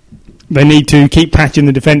 Basically, they need to keep patching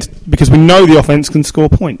the defence because we know the offence can score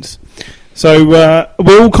points. So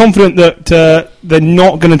we're all confident that they're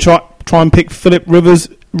not going to try and pick Phillip Rivers'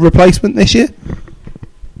 replacement this year?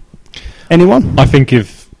 Anyone? I think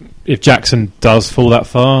if Jackson does fall that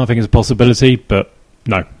far, I think it's a possibility, but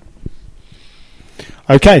no.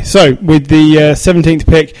 Okay, so with the 17th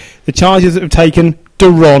pick, the Chargers have taken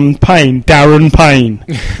Darron Payne. Darren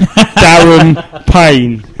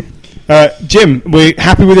Payne. Jim, we're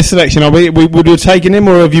happy with this selection, are we? Would we have taken him,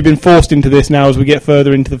 or have you been forced into this now as we get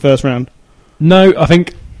further into the first round? No, I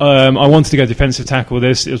think I wanted to go defensive tackle with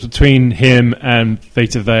this. It was between him and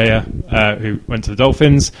Vita Vea, who went to the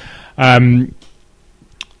Dolphins.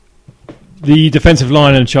 The defensive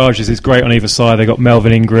line and Chargers is great on either side. They've got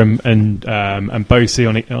Melvin Ingram and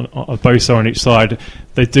Bosa Bosa on each side.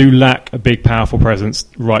 They do lack a big, powerful presence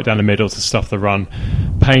right down the middle to stuff the run.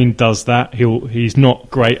 Payne does that. He's not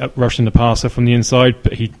great at rushing the passer from the inside,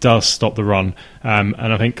 but he does stop the run. And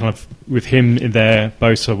I think kind of with him in there,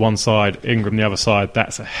 Bosa one side, Ingram the other side,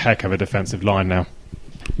 that's a heck of a defensive line now.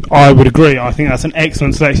 I would agree. I think that's an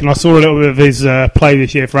excellent selection. I saw a little bit of his play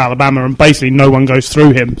this year for Alabama, and basically no one goes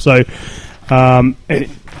through him. So,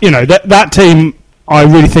 that team, I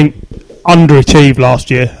really think, underachieved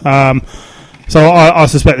last year. So I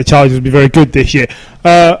suspect the Chargers will be very good this year.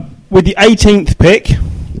 With the 18th pick,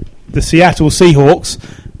 the Seattle Seahawks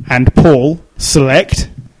and Paul select.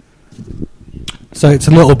 So it's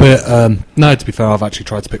a little bit... no, to be fair, I've actually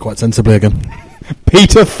tried to pick quite sensibly again.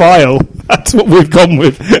 Peter File. That's what we've gone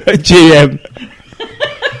with at GM.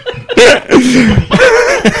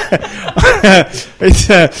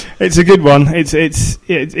 It's a good one.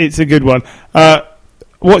 It's a good one.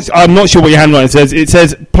 I'm not sure what your handwriting says. It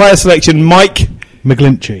says player selection Mike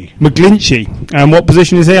McGlinchey. And what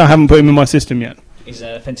position is he? I haven't put him in my system yet. He's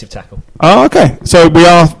an offensive tackle. Oh, okay. So we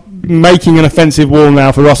are making an offensive wall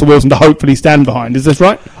now for Russell Wilson to hopefully stand behind. Is this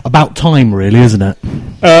right? About time, really, isn't it?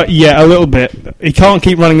 Yeah, a little bit. He can't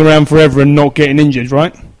keep running around forever and not getting injured,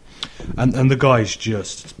 right? And the guy's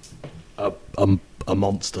just a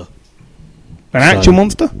monster. An actual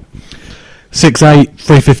monster? 6'8",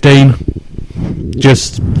 315.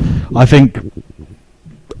 Just, I think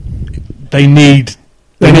they need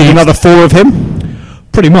another 4 of him?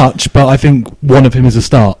 Pretty much, but I think one of him is a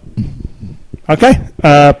start. Okay.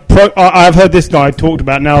 I've heard this guy talked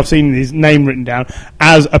about, now I've seen his name written down,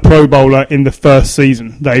 as a Pro Bowler in the first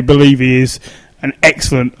season. They believe he is an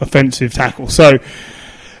excellent offensive tackle. So,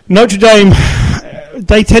 Notre Dame,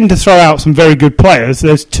 they tend to throw out some very good players.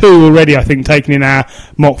 There's 2 already, I think, taken in our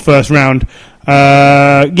mock first round.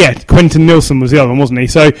 Quentin Nilsson was the other one, wasn't he?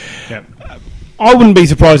 So, yeah. I wouldn't be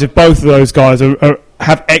surprised if both of those guys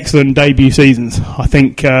have excellent debut seasons. I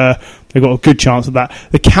think they've got a good chance of that.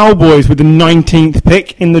 The Cowboys with the 19th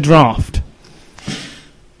pick in the draft.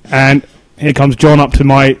 And here comes John up to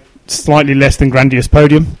my slightly less than grandiose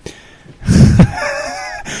podium.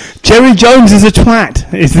 Jerry Jones is a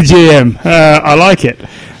twat, is the GM. I like it.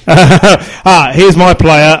 Here's my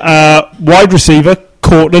player. Wide receiver,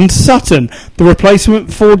 Cortland Sutton. The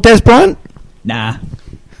replacement for Des Bryant? Nah.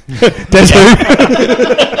 Des who?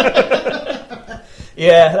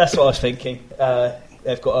 Yeah, that's what I was thinking.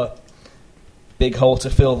 They've got a big hole to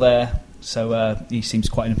fill there, so he seems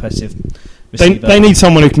quite an impressive receiver. They need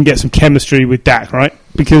someone who can get some chemistry with Dak, right?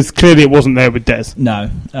 Because clearly it wasn't there with Des. No.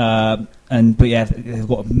 But they've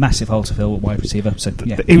got a massive hole to fill with wide receiver. So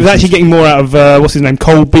yeah, he was actually getting more out of what's his name,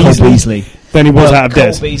 Cole Beasley than he was out of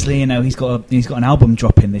Des. Cole Beasley, he's got an album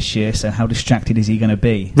dropping this year. So how distracted is he going to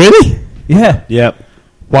be? Really? Yeah. Yep.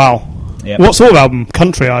 Wow. Yep. What sort of album?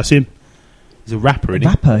 Country, I assume. He's a rapper, isn't he?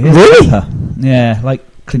 Rapper, yeah. Really? Rapper. Yeah, like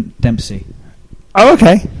Clint Dempsey. Oh,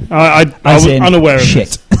 okay. I was unaware of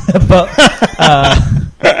shit. But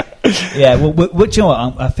yeah, well, do you know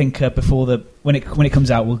what? I think when it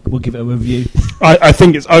comes out, we'll give it a review. I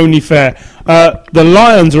think it's only fair. The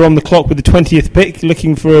Lions are on the clock with the 20th pick,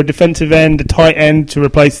 looking for a defensive end, a tight end to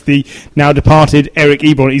replace the now departed Eric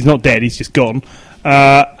Ebron. He's not dead; he's just gone.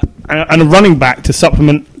 And a running back to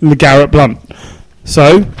supplement LeGarrette Blount.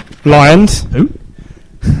 So, Lions. Who?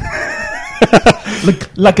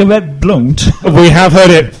 LeGarrette Blount. We have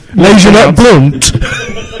heard it. LeGarrette Blount.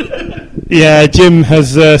 Yeah, Jim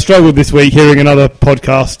has struggled this week hearing another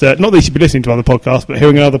podcast. Not that he should be listening to other podcasts, but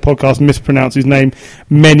hearing another podcast mispronounce his name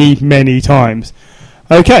many, many times.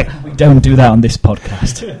 Okay. We don't do that on this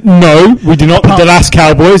podcast. No, we do not. The last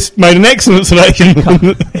Cowboys made an excellent selection.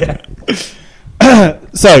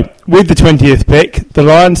 So, with the 20th pick, the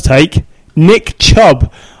Lions take Nick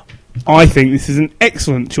Chubb. I think this is an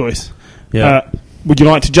excellent choice. Yeah. Would you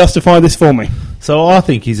like to justify this for me? So I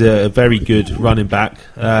think he's a very good running back.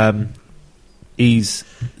 Last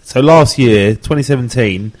year,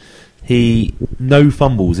 2017, he no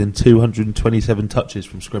fumbles in 227 touches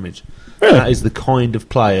from scrimmage. Really? That is the kind of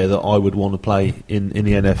player that I would want to play in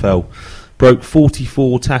the NFL. Broke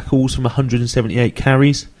 44 tackles from 178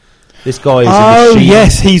 carries. This guy is a machine.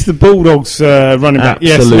 Yes, he's the Bulldogs running back. Absolute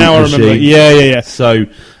yes, now I remember. machine. Yeah. So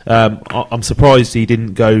I'm surprised he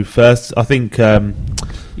didn't go first. I think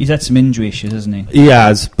he's had some injury issues, hasn't he? he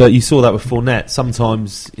has, but you saw that with Fournette.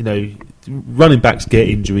 Sometimes, running backs get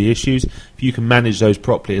injury issues. If you can manage those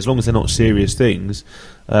properly, as long as they're not serious things.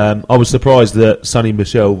 I was surprised that Sonny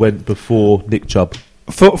Michel went before Nick Chubb.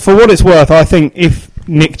 For what it's worth, I think if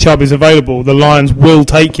Nick Chubb is available, the Lions will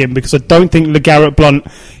take him, because I don't think LeGarrette Blount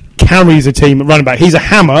carries a team at running back. He's a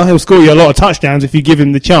hammer. He'll score you a lot of touchdowns if you give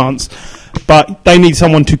him the chance. But they need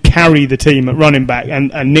someone to carry the team at running back,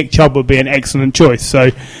 and Nick Chubb would be an excellent choice. So,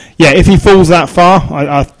 yeah, if he falls that far,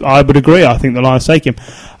 I would agree. I think the Lions take him.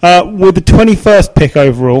 With the 21st pick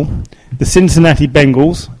overall, the Cincinnati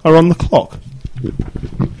Bengals are on the clock.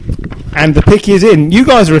 And the pick is in. You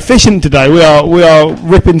guys are efficient today. We are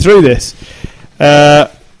ripping through this.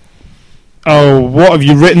 What have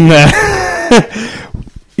you written there?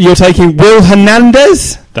 You're taking Will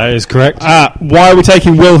Hernandez? That is correct. Why are we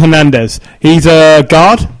taking Will Hernandez? He's a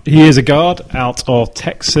guard? He is a guard out of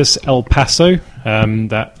Texas, El Paso,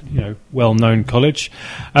 that well-known college.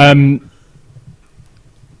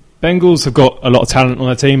 Bengals have got a lot of talent on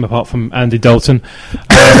their team, apart from Andy Dalton.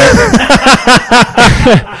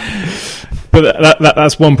 But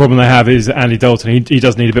that's one problem they have is Andy Dalton. He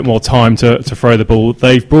does need a bit more time to throw the ball.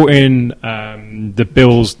 They've brought in the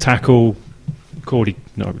Bills tackle,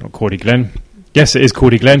 not Cordy Glenn. Yes, it is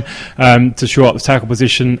Cordy Glenn, to shore up the tackle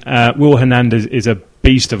position. Will Hernandez is a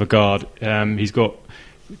beast of a guard. He's got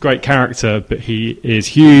great character, but he is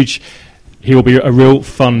huge. He will be a real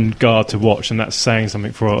fun guard to watch, and that's saying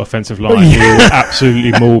something for our offensive line. He will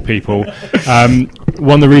absolutely maul people.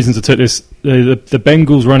 One of the reasons I took this, the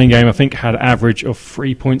Bengals running game, I think, had an average of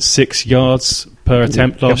 3.6 yards per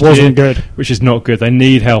attempt last year. It wasn't good. Which is not good. They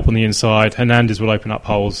need help on the inside. Hernandez will open up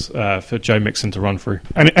holes for Joe Mixon to run through.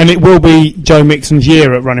 And it will be Joe Mixon's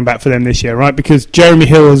year at running back for them this year, right? Because Jeremy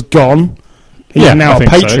Hill has gone. He's now a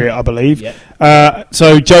Patriot, so. I believe. Yeah.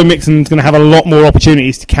 So Joe Mixon's going to have a lot more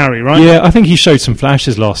opportunities to carry, right? Yeah, I think he showed some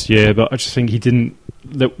flashes last year, but I just think he didn't.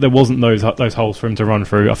 There wasn't those holes for him to run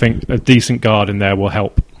through. I think a decent guard in there will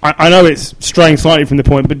help. I know it's straying slightly from the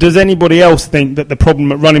point, but does anybody else think that the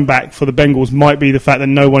problem at running back for the Bengals might be the fact that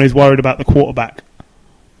no one is worried about the quarterback?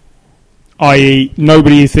 I.e.,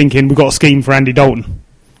 nobody is thinking we've got a scheme for Andy Dalton,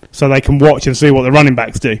 so they can watch and see what the running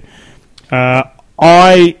backs do.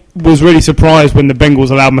 I was really surprised when the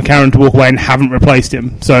Bengals allowed McCarron to walk away and haven't replaced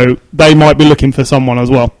him. So they might be looking for someone as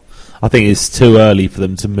well. I think it's too early for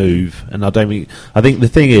them to move, and I think the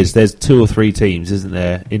thing is there's 2 or 3 teams, isn't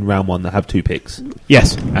there, in round 1 that have 2 picks.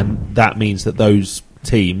 Yes, and that means that those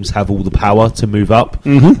teams have all the power to move up.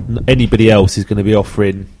 Mm-hmm. Anybody else is going to be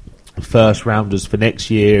offering first rounders for next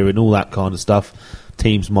year and all that kind of stuff.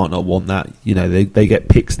 Teams might not want that. They get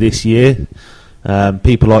picks this year.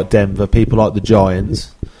 People like Denver, people like the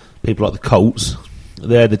Giants, people like the Colts,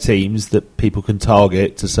 they're the teams that people can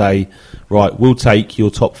target to say, right, we'll take your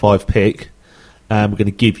top 5 pick and we're going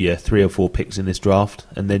to give you 3 or 4 picks in this draft,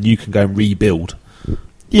 and then you can go and rebuild.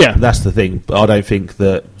 Yeah. That's the thing. But I don't think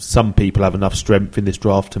that some people have enough strength in this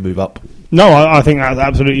draft to move up. No, I think that's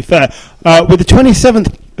absolutely fair. With the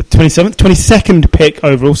 22nd pick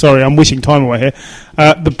overall, sorry, I'm wishing time away here.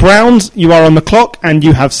 The Browns, you are on the clock and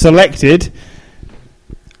you have selected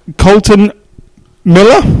Colton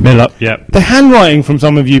Miller? Yeah. The handwriting from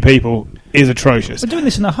some of you people is atrocious. We're doing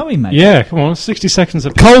this in a hurry, mate. Yeah, come on, 60 seconds.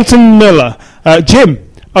 Colton Miller. Jim,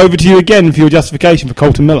 over to you again for your justification for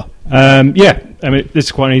Colton Miller. Yeah, I mean, this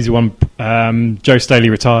is quite an easy one. Joe Staley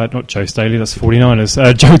retired. Not Joe Staley, that's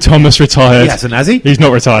 49ers. Joe Thomas retired. He hasn't, has he? He's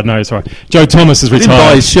not retired, no, sorry. Joe Thomas has retired. Didn't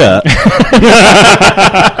buy his shirt.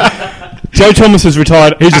 Joe Thomas has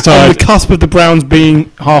retired. He's retired. On the cusp of the Browns being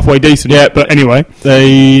halfway decent. Yeah, but anyway.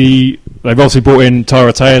 They've obviously brought in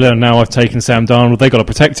Tyra Taylor, and now I've taken Sam Darnold. They've got to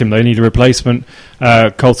protect him. They need a replacement.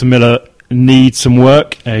 Colton Miller needs some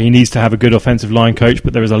work. He needs to have a good offensive line coach,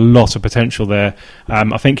 but there is a lot of potential there.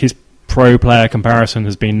 I think his pro player comparison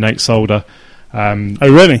has been Nate Solder. Oh,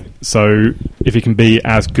 really? So if he can be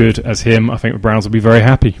as good as him, I think the Browns will be very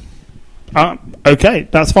happy. Okay,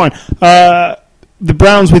 that's fine. The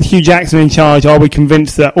Browns with Hugh Jackson in charge, are we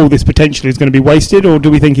convinced that all this potential is going to be wasted, or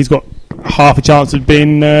do we think he's got half a chance of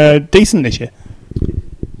being decent this year?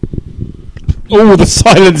 Oh, the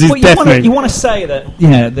silence is deafening. You want to say that,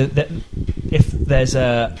 that if there's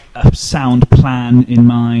a sound plan in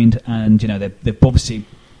mind, and they've obviously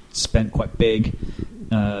spent quite big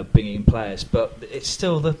bringing in players, but it's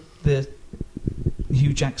still the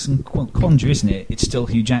Hugh Jackson quandary, isn't it? It's still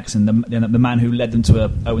Hugh Jackson, the man who led them to a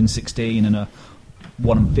 0-16 and a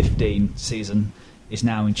 1-15 season, is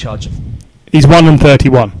now in charge of. He's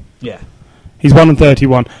 1-31. Yeah. He's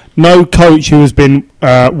 1-31. No coach who has been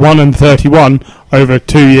 1-31 over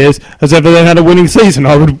 2 years has ever then had a winning season.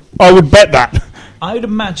 I would bet that. I would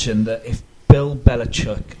imagine that if Bill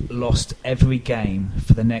Belichick lost every game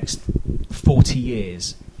for the next 40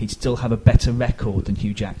 years, he'd still have a better record than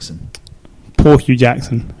Hugh Jackson. Poor Hugh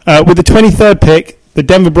Jackson. With the 23rd pick, the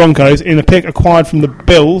Denver Broncos, in a pick acquired from the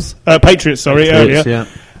Patriots, earlier, yeah,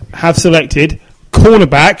 have selected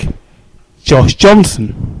cornerback Josh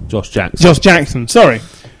Johnson. Josh Jackson. Josh Jackson, sorry,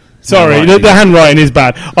 Handwriting. the handwriting is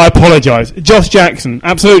bad. I apologise. Josh Jackson,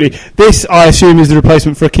 absolutely. This, I assume, is the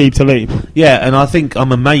replacement for Aqib Talib. Yeah, and I think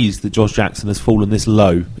I'm amazed that Josh Jackson has fallen this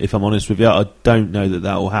low, if I'm honest with you. I don't know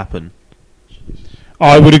that will happen.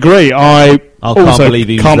 I would agree. I can't also believe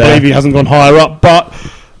he was can't there. believe he hasn't gone higher up, but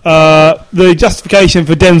the justification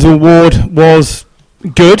for Denzel Ward was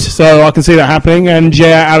good, so I can see that happening, and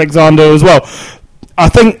Jair Alexander as well. I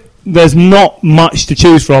think there's not much to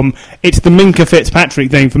choose from. It's the Minka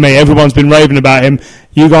Fitzpatrick thing for me. Everyone's been raving about him.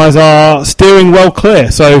 You guys are steering well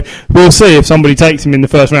clear, so we'll see if somebody takes him in the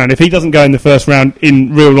first round. If he doesn't go in the first round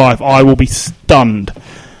in real life, I will be stunned.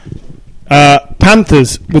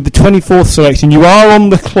 Panthers with the 24th selection. You are on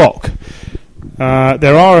the clock.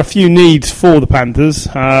 There are a few needs for the Panthers,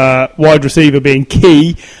 wide receiver being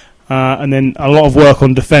key, and then a lot of work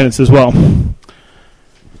on defence as well.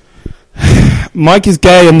 Mike is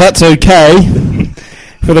gay, and that's okay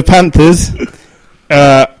for the Panthers.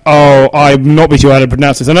 I'm not sure how to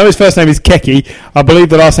pronounce this. I know his first name is Keke. I believe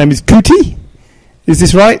the last name is Kuti. Is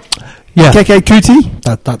this right? Yeah. Keke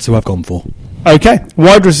Kuti? That's who I've gone for. Okay,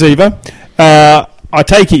 wide receiver. I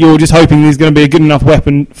take it you're just hoping there's going to be a good enough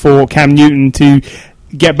weapon for Cam Newton to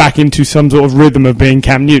get back into some sort of rhythm of being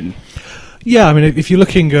Cam Newton. Yeah, I mean, if you're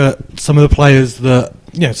looking at some of the players that,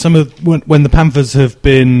 when the Panthers have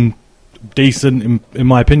been decent, in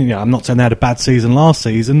my opinion, I'm not saying they had a bad season last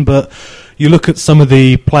season, but you look at some of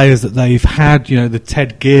the players that they've had, the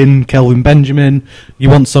Ted Ginn, Kelvin Benjamin, you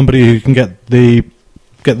want somebody who can get the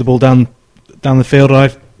ball down the field.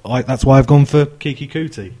 That's why I've gone for Keke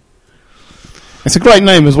Kuti. It's a great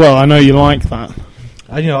name as well. I know you like that.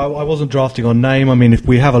 And, I wasn't drafting on name. I mean, if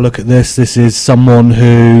we have a look at this is someone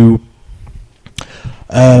who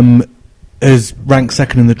is ranked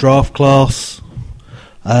second in the draft class.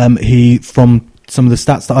 He, from some of the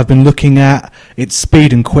stats that I've been looking at, it's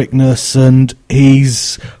speed and quickness, and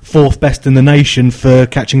he's fourth best in the nation for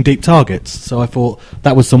catching deep targets. So I thought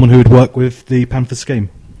that was someone who would work with the Panthers scheme.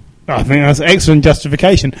 I think that's excellent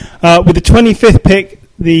justification. With the 25th pick,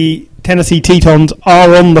 the Tennessee Titans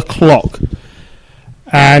are on the clock.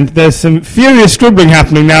 And there's some furious scribbling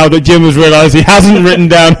happening now that Jim has realised he hasn't written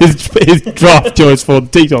down his draft choice for the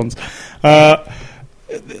Titans.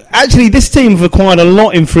 Actually, this team have acquired a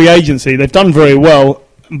lot in free agency. They've done very well,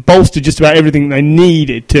 bolstered just about everything they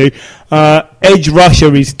needed to. Edge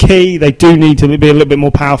rusher is key. They do need to be a little bit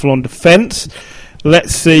more powerful on defence.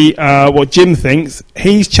 Let's see what Jim thinks.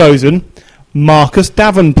 He's chosen Marcus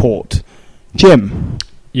Davenport. Jim?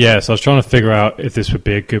 Yeah, so I was trying to figure out if this would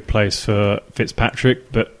be a good place for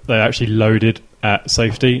Fitzpatrick, but they actually loaded at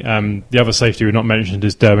safety. The other safety we've not mentioned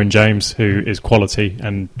is Derwin James, who is quality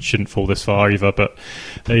and shouldn't fall this far either, but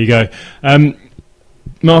there you go.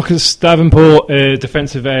 Marcus Davenport,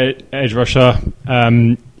 defensive edge rusher.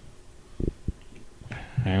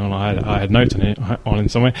 Hang on, I had notes on it in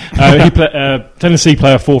somewhere. Tennessee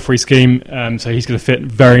play a 4-3 scheme, so he's going to fit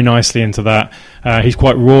very nicely into that. He's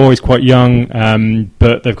quite raw, he's quite young,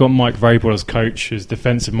 but they've got Mike Vrabel as coach, who's a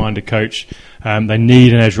defensive-minded coach. They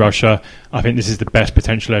need an edge rusher. I think this is the best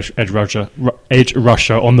potential edge rusher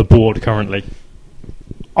on the board currently.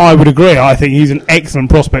 I would agree. I think he's an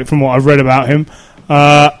excellent prospect from what I've read about him.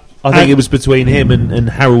 I think it was between him and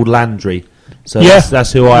Harold Landry. So Yeah.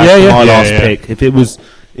 that's who I had for my last Yeah. pick.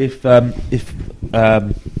 If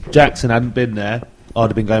Jackson hadn't been there, I'd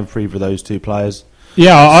have been going for either of those two players.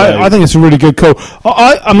 Yeah, I think it's a really good call.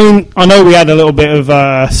 I mean, I know we had a little bit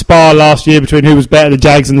of spar last year between who was better, the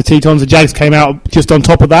Jags and the Tetons. The Jags came out just on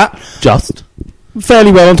top of that. Just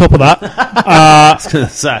Fairly well on top of that. I was going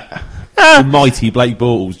to say, the mighty Blake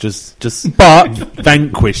Bortles just But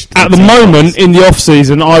vanquished. at the moment, in the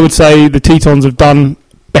off-season, I would say the Tetons have done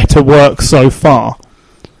better work so far,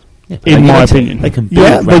 in my opinion. They can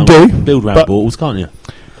build they do. Build round Bortles, can't you?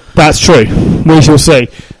 That's true. We shall see.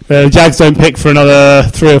 Jags don't pick for another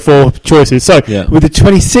 3 or 4 choices. So, with the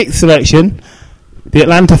 26th selection, the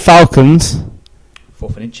Atlanta Falcons.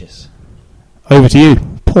 4 inches. Over to you,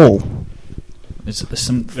 Paul. There's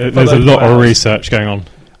There's a lot of research going on.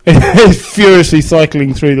 It's furiously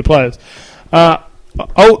cycling through the players.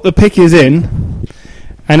 The pick is in,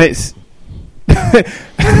 and it's.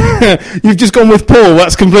 You've just gone with Paul.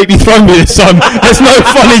 That's completely thrown me this time. There's no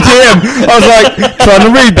funny GM. I was like trying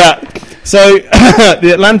to read that. So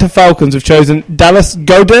the Atlanta Falcons have chosen Dallas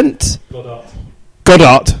Goedert.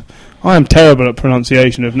 I am terrible at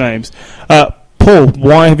pronunciation of names. Paul,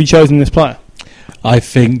 why have you chosen this player? I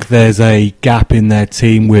think there's a gap in their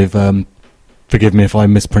team with, forgive me if I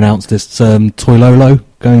mispronounce this, Toilolo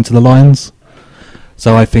going to the Lions.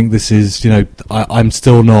 So I think this is, I'm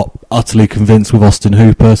still not utterly convinced with Austin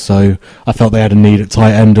Hooper, so I felt they had a need at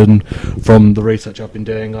tight end, and from the research I've been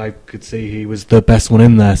doing, I could see he was the best one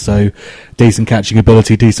in there. So decent catching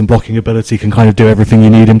ability, decent blocking ability, can kind of do everything you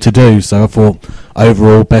need him to do. So I thought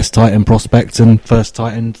overall best tight end prospect and first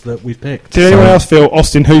tight end that we've picked. Did anyone else feel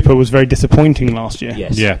Austin Hooper was very disappointing last year?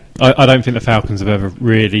 Yes. Yeah, I don't think the Falcons have ever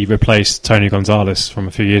really replaced Tony Gonzalez from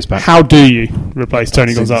a few years back. How do you replace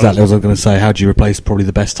Tony That's Gonzalez? exactly what I was going to say. How do you replace probably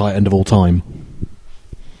the best tight end of all time?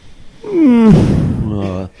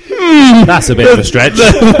 That's a bit of a stretch.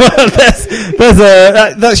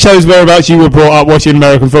 That shows whereabouts you were brought up watching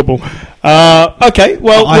American football. Okay,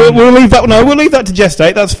 well, we'll leave that. No, we'll leave that to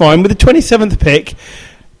gestate. That's fine. With the 27th pick,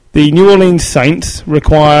 the New Orleans Saints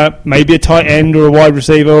require maybe a tight end or a wide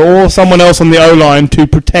receiver or someone else on the O-line to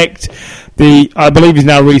protect I believe he's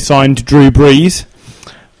now re-signed Drew Brees.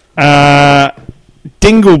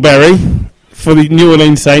 Dingleberry for the New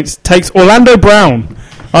Orleans Saints takes Orlando Brown.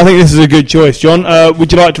 I think this is a good choice, John.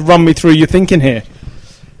 Would you like to run me through your thinking here?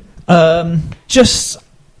 I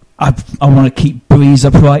want to keep Breeze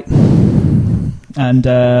upright, and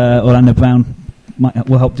Orlando Brown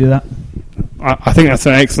will help do that. I think that's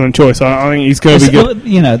an excellent choice. I think he's going to be good.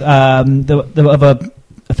 You know, the other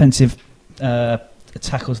offensive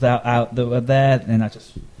tackles that were there, and I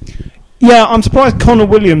just... Yeah, I'm surprised Connor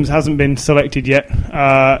Williams hasn't been selected yet.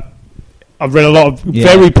 I've read a lot of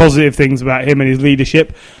very positive things about him and his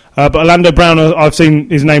leadership. But Orlando Brown, I've seen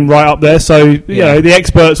his name right up there. So, you know, the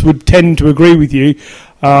experts would tend to agree with you.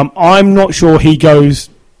 I'm not sure he goes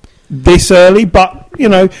this early, but, you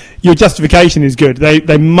know, your justification is good. They've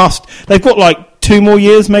got like 2 more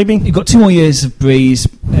years, maybe? You've got 2 more years of Breeze.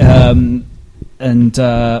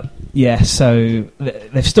 So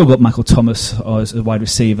they've still got Michael Thomas as a wide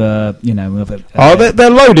receiver. You know, they're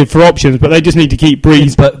loaded for options, but they just need to keep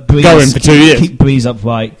Breeze going for 2 years. Keep Breeze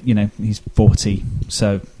upright. You know, he's 40,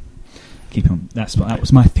 so keep him. That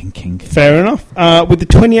was my thinking. Fair enough. With the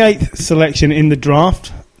 28th selection in the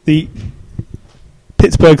draft, the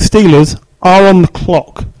Pittsburgh Steelers are on the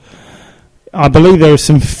clock. I believe there is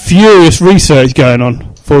some furious research going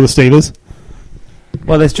on for the Steelers.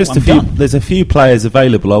 Well, there's just There's a few players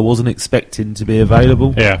available I wasn't expecting to be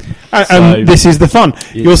available. Yeah, and this is the fun.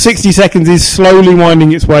 Your 60 seconds is slowly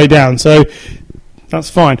winding its way down, so that's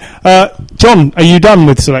fine. John, are you done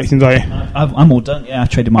with selections? Are you? I'm all done. Yeah, I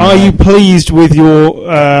traded my. Are you pleased with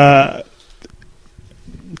your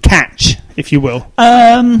catch, if you will?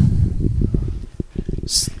 I'm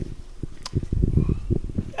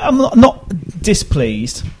not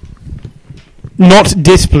displeased. Not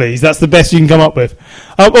displeased. That's the best you can come up with.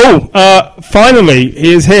 Finally,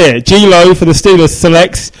 he is here. G-Lo for the Steelers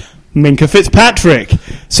selects Minka Fitzpatrick.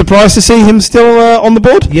 Surprised to see him still on the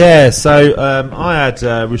board? Yeah, so I had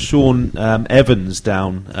Rashawn Evans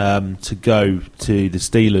down to go to the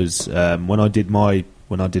Steelers when I did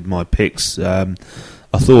my picks. I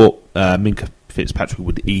thought Minka Fitzpatrick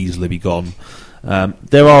would easily be gone.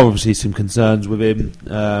 There are obviously some concerns with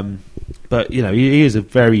him. But, you know, he is a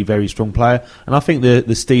very, very strong player. And I think the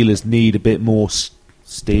Steelers need a bit more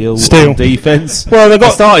steel on defence. Well, I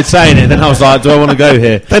started saying it, and then I was like, do I want to go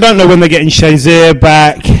here? They don't know when they're getting Shazier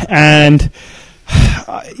back. And,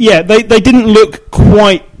 they didn't look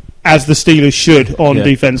quite as the Steelers should on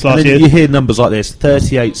defence last year. You hear numbers like this,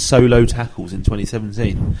 38 solo tackles in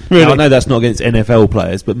 2017. Really? Now, I know that's not against NFL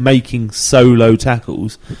players, but making solo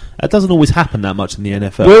tackles, that doesn't always happen that much in the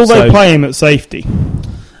NFL. Will they play him at safety?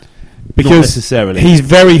 Because not necessarily. He's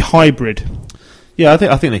very hybrid. Yeah, I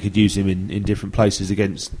think they could use him in different places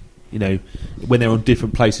against, you know, when they're on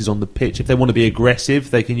different places on the pitch. If they want to be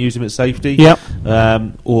aggressive, they can use him at safety. Yep.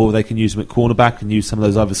 Or they can use him at cornerback and use some of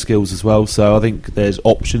those other skills as well. So I think there's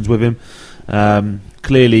options with him.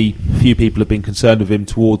 Clearly, few people have been concerned with him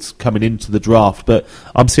towards coming into the draft, but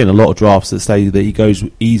I'm seeing a lot of drafts that say that he goes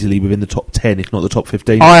easily within the top 10, if not the top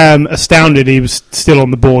 15. I am astounded he was still on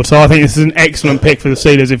the board, so I think this is an excellent pick for the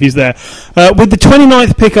Steelers if he's there. With the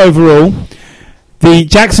 29th pick overall, the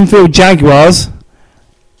Jacksonville Jaguars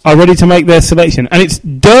are ready to make their selection, and it's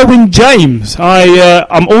Derwin James.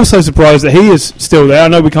 I'm also surprised that he is still there. I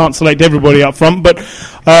know we can't select everybody up front, but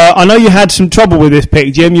I know you had some trouble with this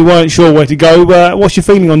pick, Jim. You weren't sure where to go. What's your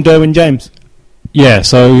feeling on Derwin James? Yeah,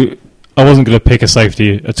 so I wasn't going to pick a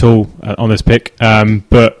safety at all on this pick,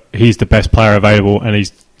 but he's the best player available, and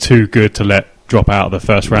he's too good to let drop out of the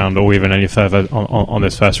first round or even any further on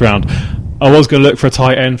this first round. I was going to look for a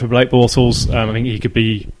tight end for Blake Bortles. I think he could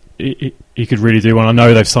be... He could really do one. I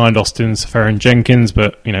know they've signed Austin Seferian-Jenkins,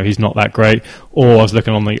 but you know he's not that great. Or I was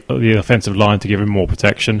looking on the offensive line to give him more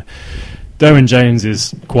protection. Derwin James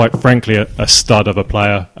is quite frankly a stud of a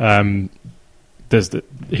player.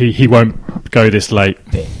 He won't go this late.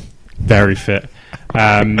 very fit.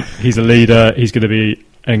 He's a leader. He's going to be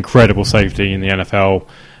an incredible safety in the NFL.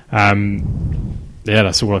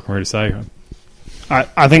 That's all I can really say.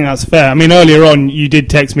 I think that's fair. I mean, earlier on, you did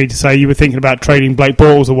text me to say you were thinking about trading Blake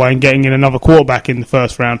Bortles away and getting in another quarterback in the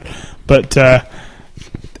first round, but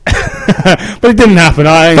but it didn't happen.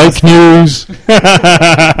 Fake news.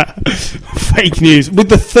 Fake news. With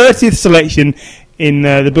the 30th selection in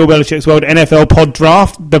the Bill Belichick's World NFL Pod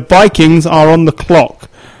Draft, the Vikings are on the clock.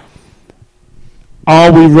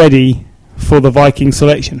 Are we ready for the Vikings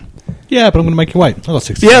selection? Yeah, but I'm going to make you wait. I've got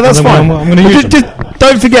 60 Yeah, that's fine. I'm going to use them. Just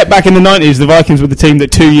don't forget, back in the 90s, the Vikings were the team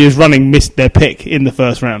that 2 years running missed their pick in the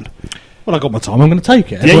first round. Well, I got my time. I'm going to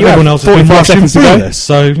take it. Yeah, Everyone else has been 45 rushing seconds to through go. this,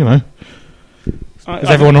 so, you know. Is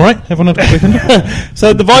everyone all right? Everyone had a weekend?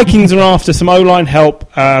 So the Vikings are after some O-line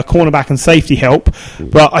help, cornerback and safety help,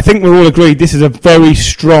 but I think we're all agreed this is a very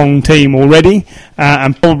strong team already,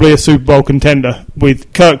 and probably a Super Bowl contender.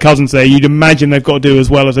 With Kirk Cousins there, you'd imagine they've got to do as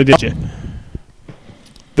well as they did you.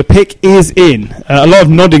 The pick is in. A lot of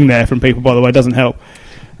nodding there from people, by the way, doesn't help.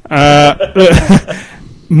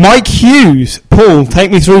 Mike Hughes. Paul,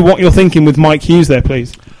 take me through what you're thinking with Mike Hughes there,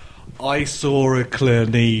 please. I saw a clear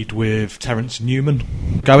need with Terrence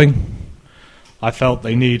Newman going. I felt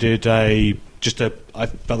they needed a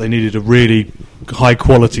really high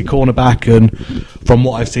quality cornerback, and from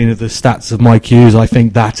what I've seen of the stats of Mike Hughes, I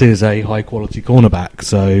think that is a high quality cornerback.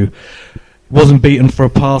 So wasn't beaten for a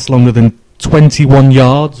pass longer than 21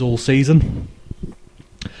 yards all season.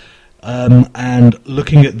 And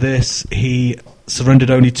looking at this, he surrendered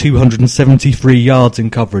only 273 yards in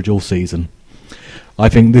coverage all season. I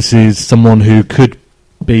think this is someone who could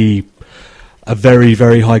be a very,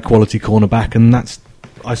 very high quality cornerback, and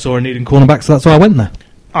I saw a need in cornerback, so that's why I went there.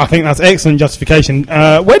 I think that's excellent justification.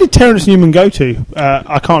 Where did Terrence Newman go to?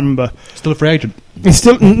 I can't remember. Still a free agent. He's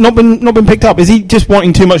still not been picked up. Is he just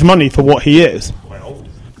wanting too much money for what he is?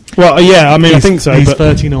 Well, yeah, I mean, I think so. He's but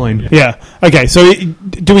 39. Yeah. Okay, so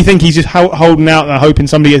do we think he's just holding out and hoping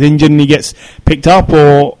somebody gets injured and he gets picked up,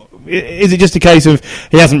 or is it just a case of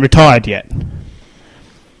he hasn't retired yet?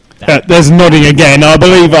 There's nodding again. I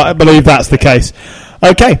believe that's the case.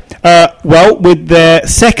 Okay. Well, with their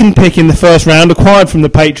second pick in the first round, acquired from the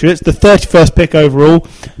Patriots, the 31st pick overall,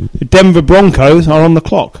 the Denver Broncos are on the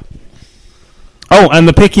clock. Oh, and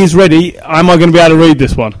the pick is ready. Am I going to be able to read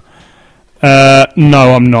this one?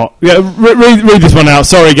 No, I'm not. Yeah, read this one out.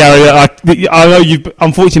 Sorry, Gary. I know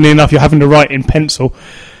unfortunately enough, you're having to write in pencil.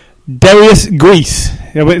 Darius Geis.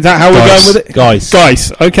 Is that how we're going with it?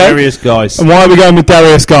 Geis. Okay. Darius Geis. And why are we going with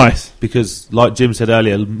Darius Geis? Because, like Jim said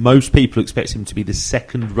earlier, most people expect him to be the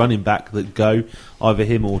second running back that go, either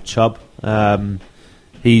him or Chubb.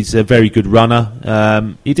 He's a very good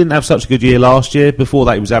runner. He didn't have such a good year last year. Before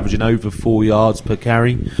that, he was averaging over 4 yards per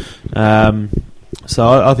carry. So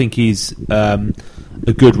I think he's a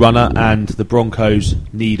good runner, and the Broncos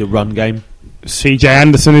need a run game. CJ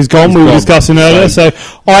Anderson is gone. We were discussing earlier, so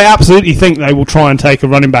I absolutely think they will try and take a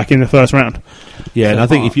running back in the first round. Yeah, and I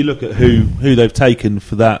think if you look at who they've taken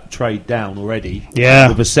for that trade down already,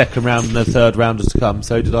 with a second round and a third rounder to come.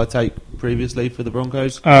 So did I take previously for the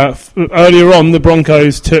Broncos? Earlier on, the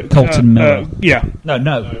Broncos took Colton Miller. Yeah.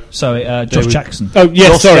 No. Sorry, Josh Jackson. Oh, yeah,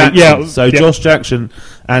 Josh sorry. Jackson. Yeah. So yeah. Josh Jackson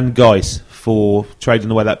and Geis for trading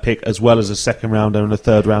away that pick, as well as a second rounder and a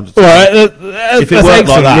third rounder. Right, if it worked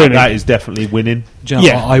like that, really, that is definitely winning.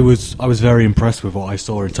 Yeah, I was very impressed with what I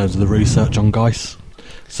saw in terms of the research on Geis.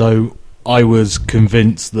 So I was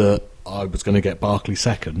convinced that I was going to get Barkley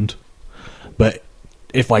second, but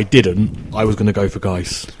if I didn't, I was going to go for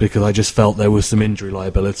Geis because I just felt there was some injury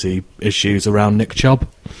liability issues around Nick Chubb.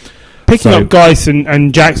 Picking up Geis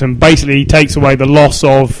and Jackson basically takes away the loss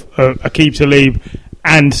of Aqib Talib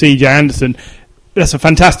and CJ Anderson. That's a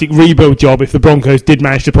fantastic rebuild job if the Broncos did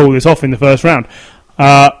manage to pull this off in the first round.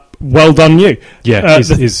 Well done, you. Yeah,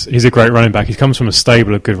 he's a great running back. He comes from a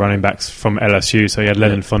stable of good running backs from LSU, so he had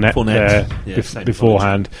Leonard Fournette there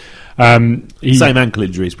beforehand. Same ankle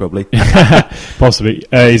injuries, probably. Possibly.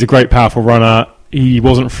 He's a great, powerful runner. He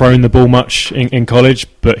wasn't throwing the ball much in college,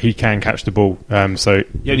 but he can catch the ball. So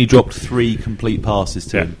he only dropped 3 complete passes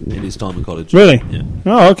to him in his time at college. Really? Yeah.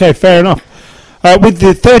 Oh, okay, fair enough. With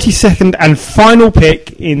the 32nd and final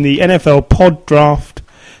pick in the NFL Pod Draft,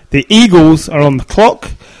 the Eagles are on the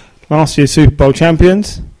clock. Last year's Super Bowl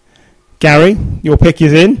champions. Gary, your pick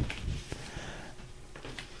is in.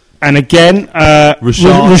 And again,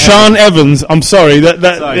 Rashaan Evans. I'm sorry,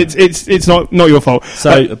 it's not your fault.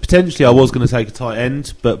 So potentially, I was going to take a tight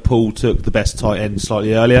end, but Paul took the best tight end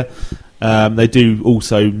slightly earlier. They do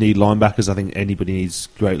also need linebackers. I think anybody needs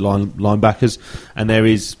great linebackers, and there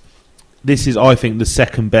is this is, I think, the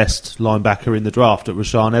second best linebacker in the draft at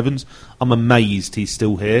Rashaan Evans. I'm amazed he's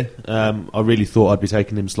still here. I really thought I'd be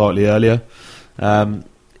taking him slightly earlier.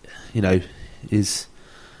 He's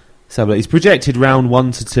projected round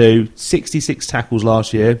 1 to 2, 66 tackles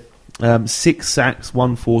last year, 6 sacks,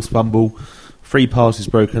 1 forced fumble, 3 passes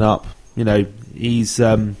broken up. He's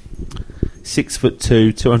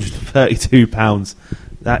 6'2", 232 pounds.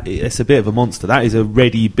 It's a bit of a monster. That is a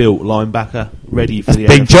ready-built linebacker, ready for the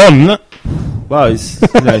Big NFL. John, isn't it? Well, it's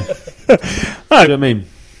you know what I mean.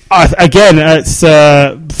 Again, it's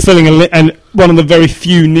filling and one of the very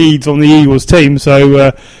few needs on the Eagles team.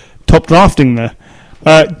 So top drafting there,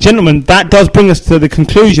 gentlemen. That does bring us to the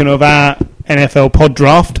conclusion of our NFL pod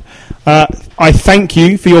draft. I thank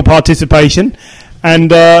you for your participation,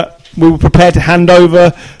 and we will prepare to hand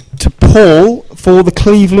over to Paul for the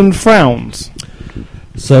Cleveland Frowns.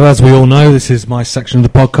 So, as we all know, this is my section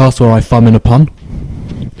of the podcast where I thumb in a pun.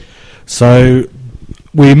 So,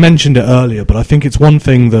 we mentioned it earlier, but I think it's one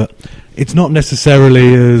thing that it's not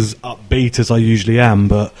necessarily as upbeat as I usually am,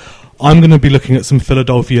 but I'm going to be looking at some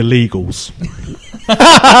Philadelphia Legals.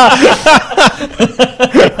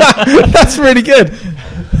 That's really good.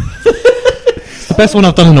 It's the best one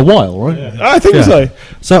I've done in a while, right? Yeah. I think so.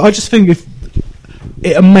 So, I just think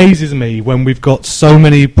it amazes me when we've got so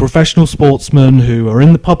many professional sportsmen who are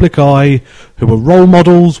in the public eye, who are role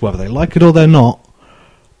models, whether they like it or they're not.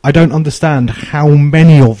 I don't understand how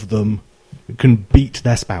many of them can beat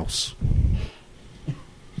their spouse.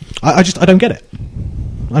 I don't get it.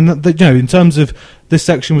 And in terms of this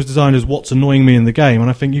section was designed as what's annoying me in the game, and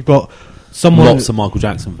I think you've got someone Lots of Michael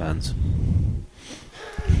Jackson fans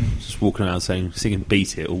just walking around singing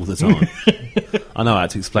 "Beat It" all the time. I know how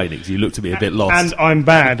to explain it because you looked at me a bit lost. And I'm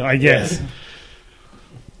bad, I guess.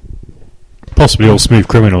 Possibly all smooth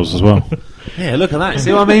criminals as well. Yeah, look at that.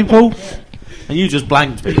 See what I mean, Paul? And you just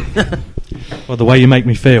blanked me. Well, the way you make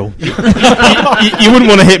me feel. you wouldn't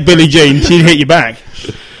want to hit Billie Jean; she'd hit you back.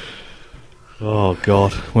 Oh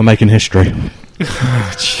God, we're making history.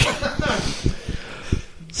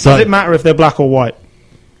 Does it matter if they're black or white?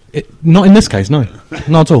 Not in this case, no,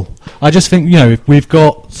 not at all. I just think if we've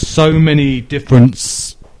got so many different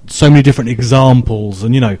examples,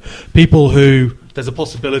 and people who there's a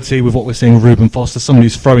possibility with what we're seeing with Reuben Foster, somebody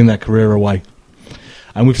who's throwing their career away,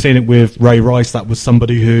 and we've seen it with Ray Rice. That was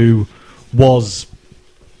somebody who was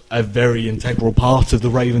a very integral part of the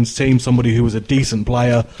Ravens team, somebody who was a decent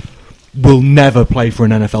player, will never play for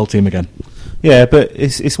an NFL team again. Yeah, but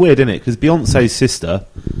it's weird, isn't it? Because Beyonce's sister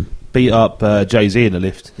beat up Jay-Z in a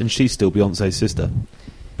lift, and she's still Beyonce's sister.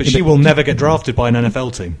 But she will never get drafted by an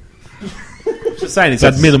NFL team. Just saying, it's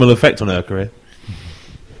had minimal effect on her career.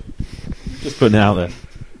 Just putting it out there.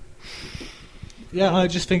 Yeah, I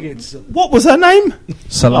just think it's... What was her name?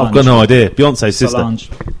 Solange. I've got no idea. Beyonce's sister. Solange.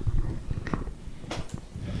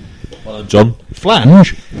 Well done, John.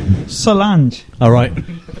 Flange? Solange. All right.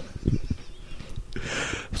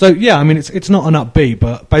 So, yeah, I mean, it's not an upbeat,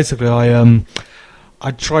 but basically I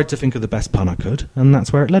tried to think of the best pun I could, and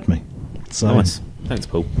that's where it led me. So. Nice. Thanks,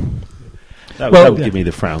 Paul. That would give me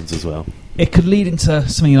the frowns as well. It could lead into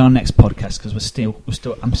something in our next podcast because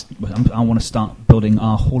I want to start building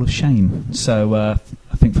our Hall of Shame. So I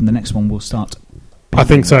think from the next one we'll start. I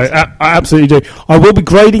think so. I absolutely do. I will be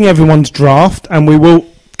grading everyone's draft, and we will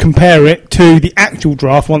compare it to the actual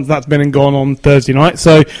draft once that's been and gone on Thursday night.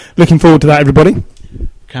 So looking forward to that, everybody.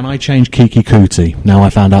 Can I change Kiki Kuti now I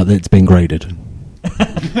found out that it's been graded?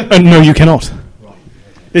 No, you cannot.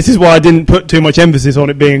 This is why I didn't put too much emphasis on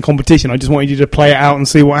it being a competition. I just wanted you to play it out and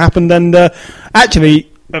see what happened. And actually,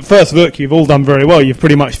 at first look, you've all done very well. You've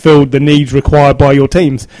pretty much filled the needs required by your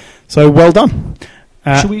teams. So well done.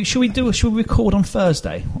 Should we record on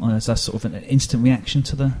Thursday as a sort of an instant reaction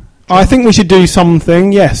to the? I think we should do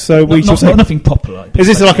something. Yes. So we should say nothing popular. Is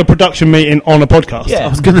this like a production meeting on a podcast? Yeah. I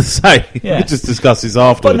was going to say, we could just discuss this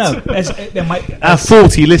afterwards. But no, our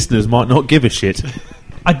 40 listeners might not give a shit.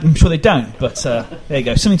 I'm sure they don't, but there you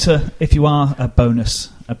go. Something to, if you are a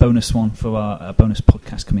bonus one for our bonus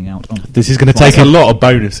podcast coming out on. This is going to Take take a lot of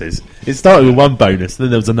bonuses. It started with one bonus,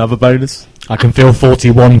 then there was another bonus. I can feel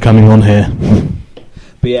 41 coming on here.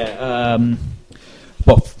 But yeah,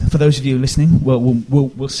 well, for those of you listening,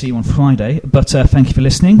 we'll see you on Friday. But thank you for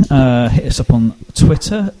listening. Hit us up on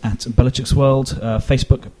Twitter at Belichick's World,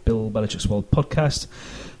 Facebook Bill Belichick's World Podcast.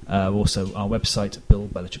 Also our website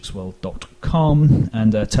billbelichicksworld.com,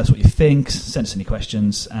 and tell us what you think, send us any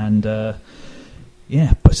questions, and but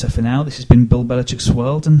so for now this has been Bill Belichick's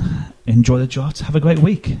World, and enjoy the draft, have a great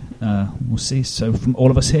week. We'll see. So from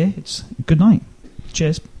all of us here, it's good night.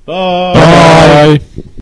 Cheers. Bye. Bye.